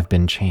may have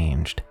been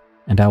changed,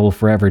 and I will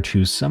forever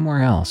choose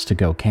somewhere else to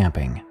go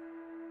camping.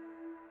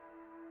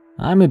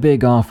 I'm a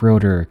big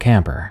off-roader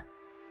camper.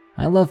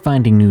 I love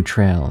finding new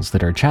trails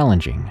that are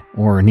challenging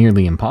or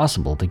nearly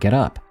impossible to get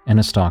up in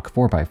a stock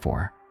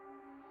 4x4.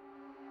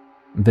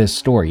 This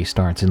story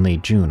starts in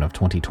late June of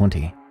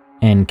 2020,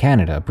 in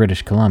Canada,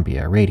 British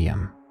Columbia,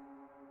 Radium.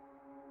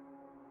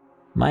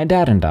 My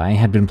dad and I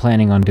had been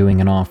planning on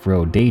doing an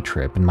off-road day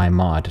trip in my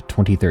mod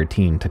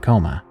 2013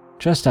 Tacoma,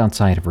 just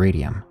outside of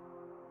Radium.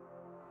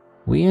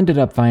 We ended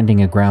up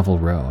finding a gravel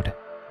road,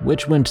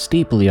 which went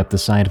steeply up the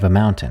side of a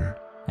mountain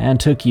and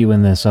took you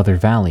in this other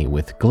valley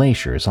with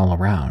glaciers all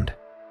around.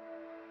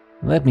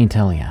 Let me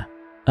tell ya,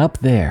 up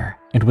there,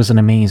 it was an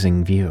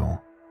amazing view.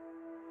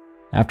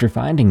 After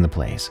finding the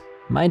place,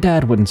 my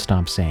dad wouldn't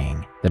stop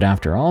saying that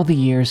after all the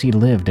years he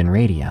lived in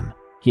Radium,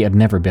 he had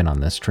never been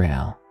on this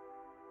trail.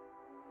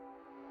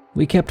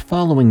 We kept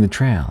following the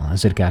trail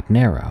as it got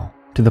narrow,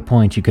 to the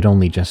point you could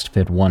only just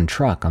fit one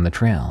truck on the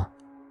trail.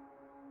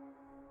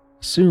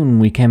 Soon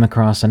we came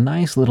across a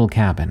nice little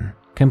cabin,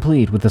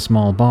 complete with a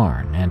small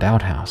barn and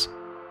outhouse.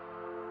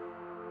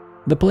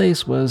 The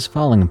place was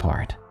falling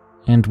apart,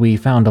 and we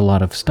found a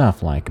lot of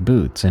stuff like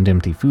boots and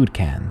empty food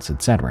cans,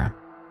 etc.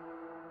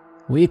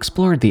 We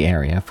explored the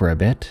area for a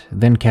bit,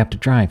 then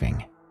kept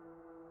driving.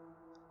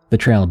 The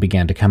trail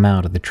began to come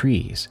out of the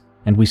trees,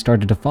 and we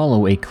started to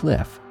follow a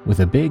cliff with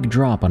a big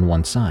drop on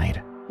one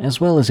side,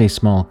 as well as a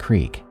small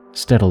creek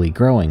steadily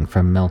growing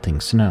from melting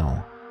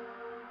snow.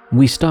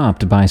 We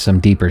stopped by some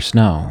deeper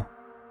snow.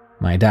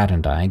 My dad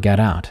and I got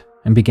out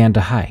and began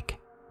to hike.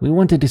 We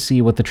wanted to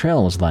see what the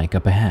trail was like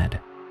up ahead.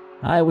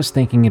 I was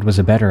thinking it was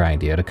a better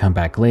idea to come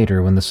back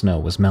later when the snow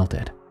was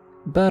melted,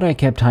 but I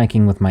kept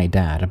hiking with my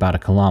dad about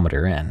 1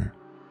 kilometer in.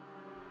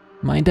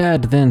 My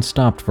dad then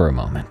stopped for a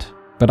moment,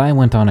 but I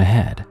went on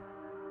ahead.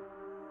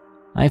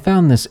 I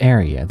found this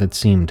area that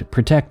seemed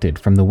protected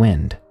from the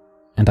wind,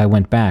 and I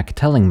went back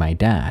telling my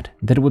dad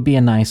that it would be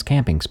a nice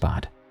camping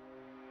spot.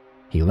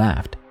 He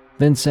laughed,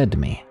 then said to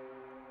me,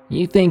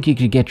 "You think you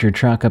could get your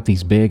truck up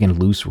these big and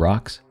loose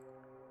rocks?"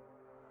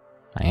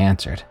 I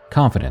answered,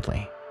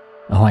 confidently,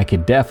 "Oh, I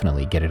could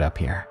definitely get it up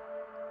here."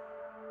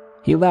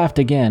 He laughed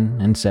again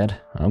and said,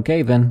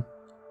 "Okay then."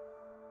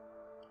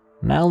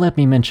 Now let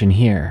me mention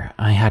here,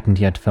 I hadn't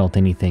yet felt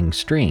anything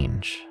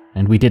strange,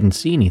 and we didn't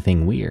see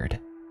anything weird.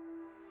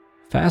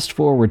 Fast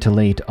forward to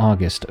late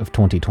August of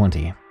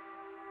 2020.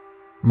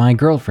 My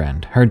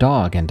girlfriend, her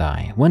dog, and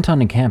I went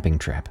on a camping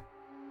trip.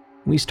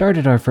 We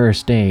started our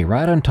first day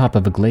right on top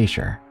of a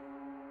glacier.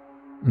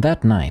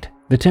 That night,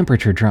 the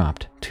temperature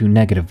dropped to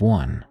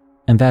 -1,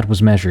 and that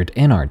was measured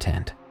in our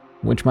tent,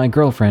 which my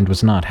girlfriend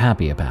was not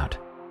happy about.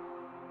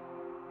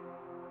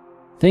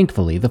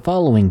 Thankfully, the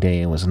following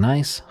day was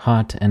nice,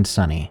 hot, and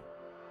sunny.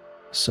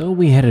 So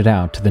we headed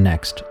out to the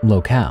next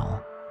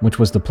locale, which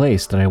was the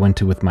place that I went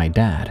to with my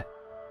dad.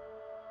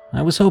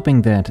 I was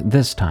hoping that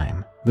this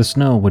time the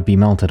snow would be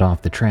melted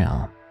off the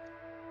trail.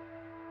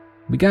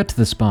 We got to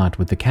the spot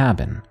with the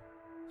cabin,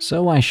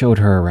 so I showed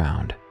her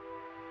around.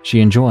 She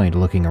enjoyed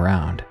looking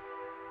around.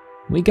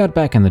 We got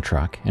back in the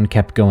truck and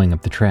kept going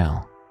up the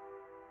trail.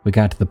 We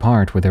got to the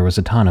part where there was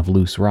a ton of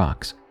loose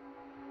rocks.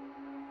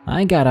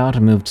 I got out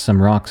and moved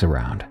some rocks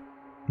around.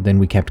 Then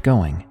we kept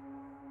going.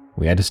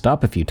 We had to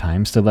stop a few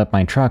times to let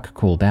my truck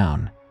cool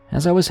down,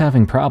 as I was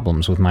having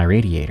problems with my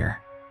radiator.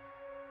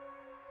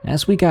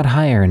 As we got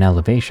higher in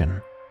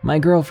elevation, my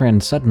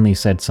girlfriend suddenly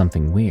said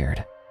something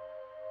weird.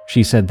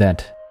 She said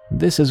that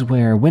this is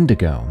where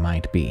Wendigo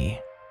might be.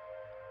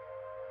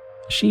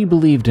 She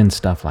believed in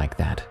stuff like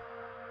that,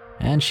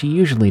 and she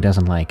usually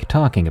doesn't like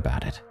talking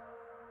about it.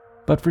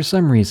 But for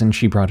some reason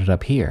she brought it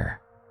up here,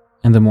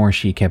 and the more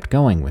she kept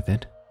going with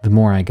it, the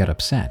more I got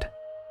upset.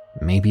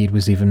 Maybe it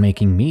was even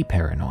making me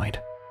paranoid.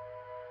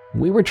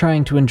 We were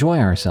trying to enjoy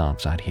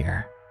ourselves out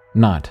here,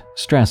 not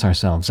stress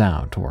ourselves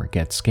out or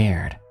get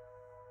scared.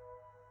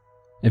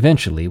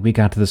 Eventually, we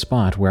got to the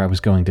spot where I was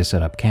going to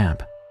set up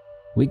camp.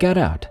 We got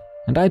out,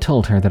 and I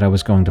told her that I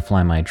was going to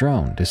fly my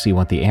drone to see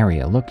what the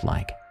area looked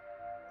like.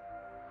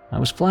 I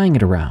was flying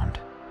it around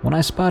when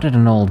I spotted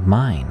an old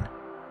mine.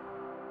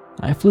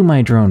 I flew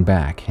my drone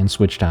back and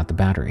switched out the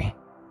battery.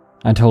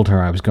 I told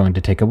her I was going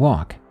to take a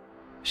walk.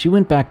 She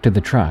went back to the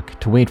truck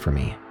to wait for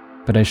me,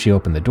 but as she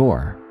opened the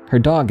door, her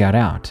dog got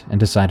out and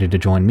decided to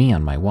join me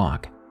on my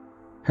walk.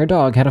 Her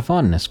dog had a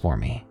fondness for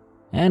me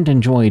and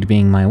enjoyed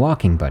being my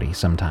walking buddy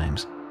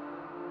sometimes.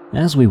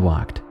 As we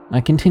walked,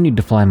 I continued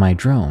to fly my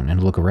drone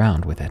and look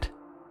around with it.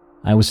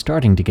 I was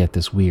starting to get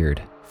this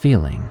weird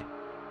feeling,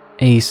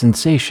 a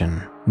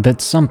sensation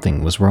that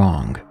something was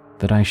wrong,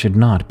 that I should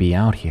not be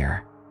out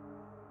here.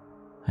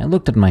 I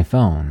looked at my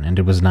phone and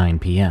it was 9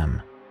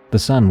 p.m. The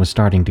sun was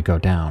starting to go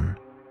down.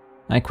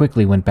 I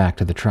quickly went back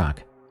to the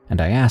truck and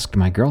I asked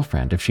my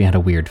girlfriend if she had a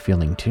weird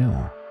feeling too.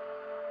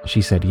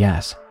 She said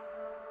yes.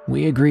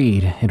 We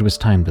agreed it was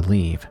time to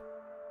leave.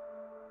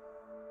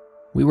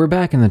 We were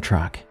back in the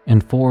truck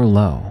and 4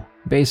 low,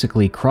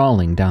 basically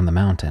crawling down the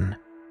mountain.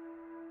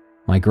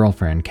 My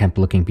girlfriend kept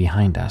looking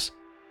behind us,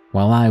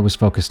 while I was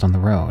focused on the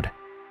road,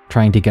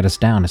 trying to get us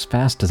down as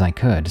fast as I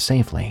could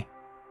safely.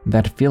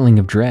 That feeling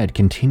of dread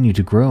continued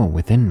to grow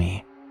within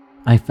me.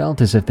 I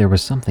felt as if there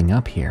was something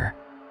up here,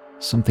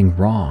 something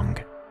wrong.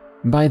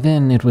 By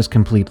then it was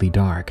completely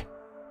dark,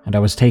 and I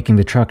was taking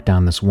the truck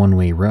down this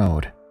one-way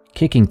road,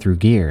 kicking through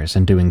gears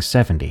and doing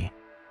 70.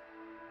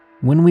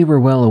 When we were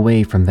well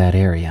away from that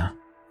area,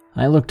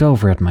 I looked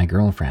over at my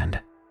girlfriend,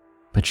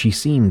 but she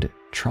seemed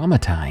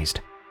traumatized.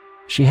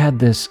 She had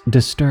this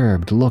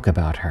disturbed look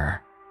about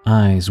her,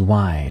 eyes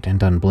wide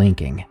and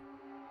unblinking.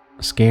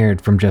 Scared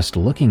from just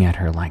looking at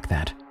her like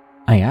that,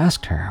 I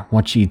asked her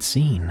what she'd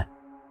seen.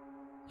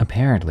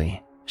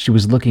 Apparently, she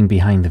was looking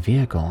behind the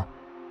vehicle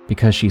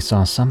because she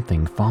saw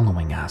something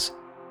following us.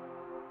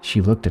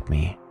 She looked at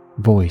me,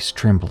 voice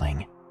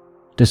trembling,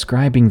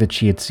 describing that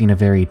she had seen a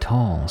very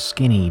tall,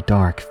 skinny,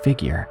 dark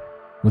figure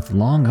with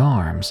long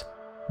arms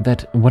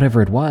that,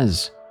 whatever it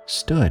was,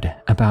 stood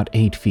about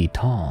 8 feet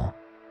tall.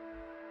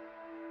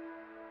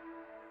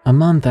 A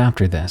month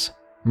after this,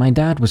 my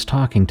dad was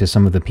talking to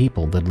some of the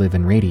people that live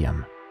in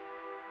Radium.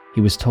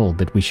 He was told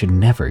that we should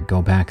never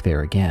go back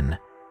there again,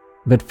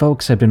 that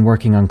folks had been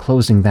working on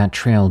closing that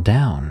trail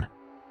down.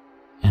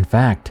 In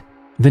fact,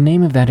 the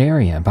name of that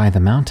area by the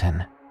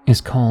mountain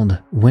is called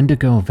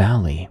Wendigo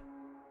Valley.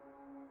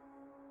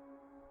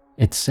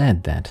 It's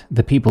said that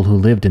the people who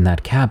lived in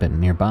that cabin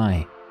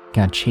nearby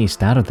got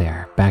chased out of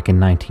there back in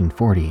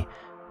 1940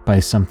 by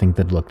something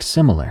that looked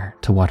similar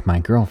to what my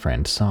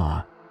girlfriend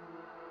saw.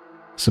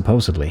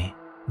 Supposedly,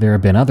 there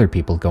have been other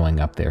people going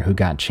up there who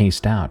got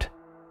chased out.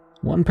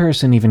 One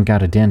person even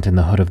got a dent in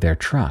the hood of their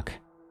truck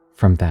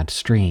from that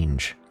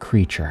strange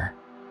creature.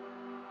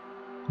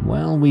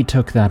 Well, we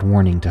took that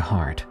warning to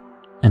heart,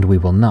 and we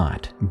will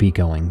not be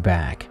going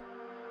back.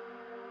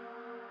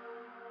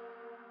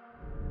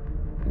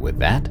 With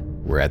that,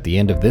 we're at the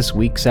end of this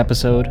week's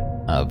episode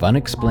of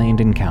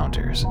Unexplained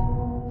Encounters.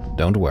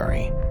 Don't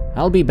worry,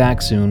 I'll be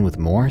back soon with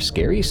more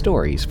scary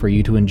stories for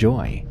you to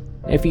enjoy.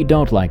 If you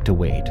don't like to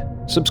wait,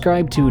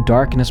 subscribe to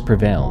Darkness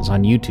Prevails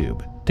on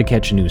YouTube to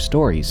catch new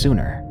stories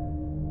sooner.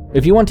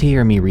 If you want to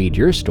hear me read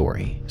your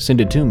story, send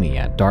it to me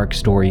at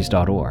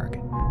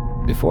darkstories.org.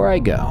 Before I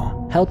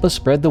go, help us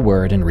spread the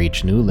word and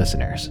reach new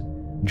listeners.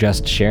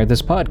 Just share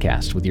this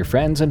podcast with your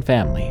friends and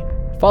family,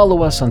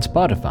 follow us on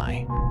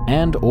Spotify,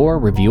 and/or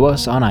review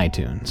us on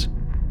iTunes.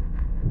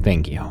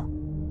 Thank you.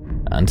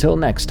 Until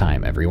next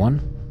time,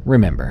 everyone,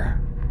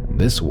 remember,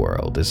 this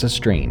world is a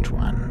strange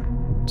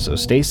one, so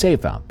stay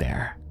safe out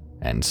there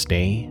and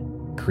stay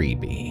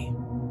creepy.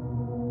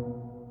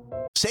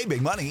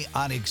 saving money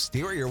on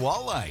exterior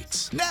wall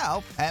lights.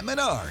 Now at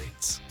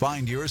Menards.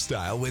 Find your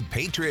style with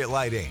Patriot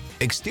Lighting.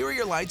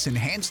 Exterior lights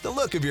enhance the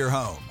look of your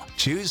home.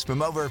 Choose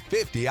from over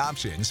 50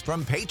 options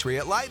from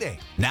Patriot Lighting.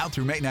 Now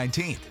through May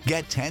 19th,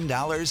 get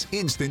 $10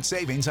 instant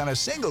savings on a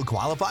single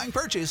qualifying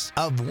purchase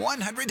of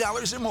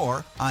 $100 or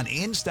more on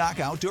in-stock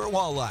outdoor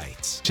wall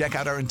lights. Check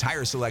out our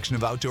entire selection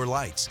of outdoor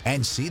lights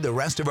and see the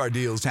rest of our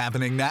deals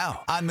happening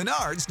now on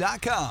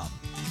Menards.com.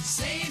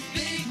 Save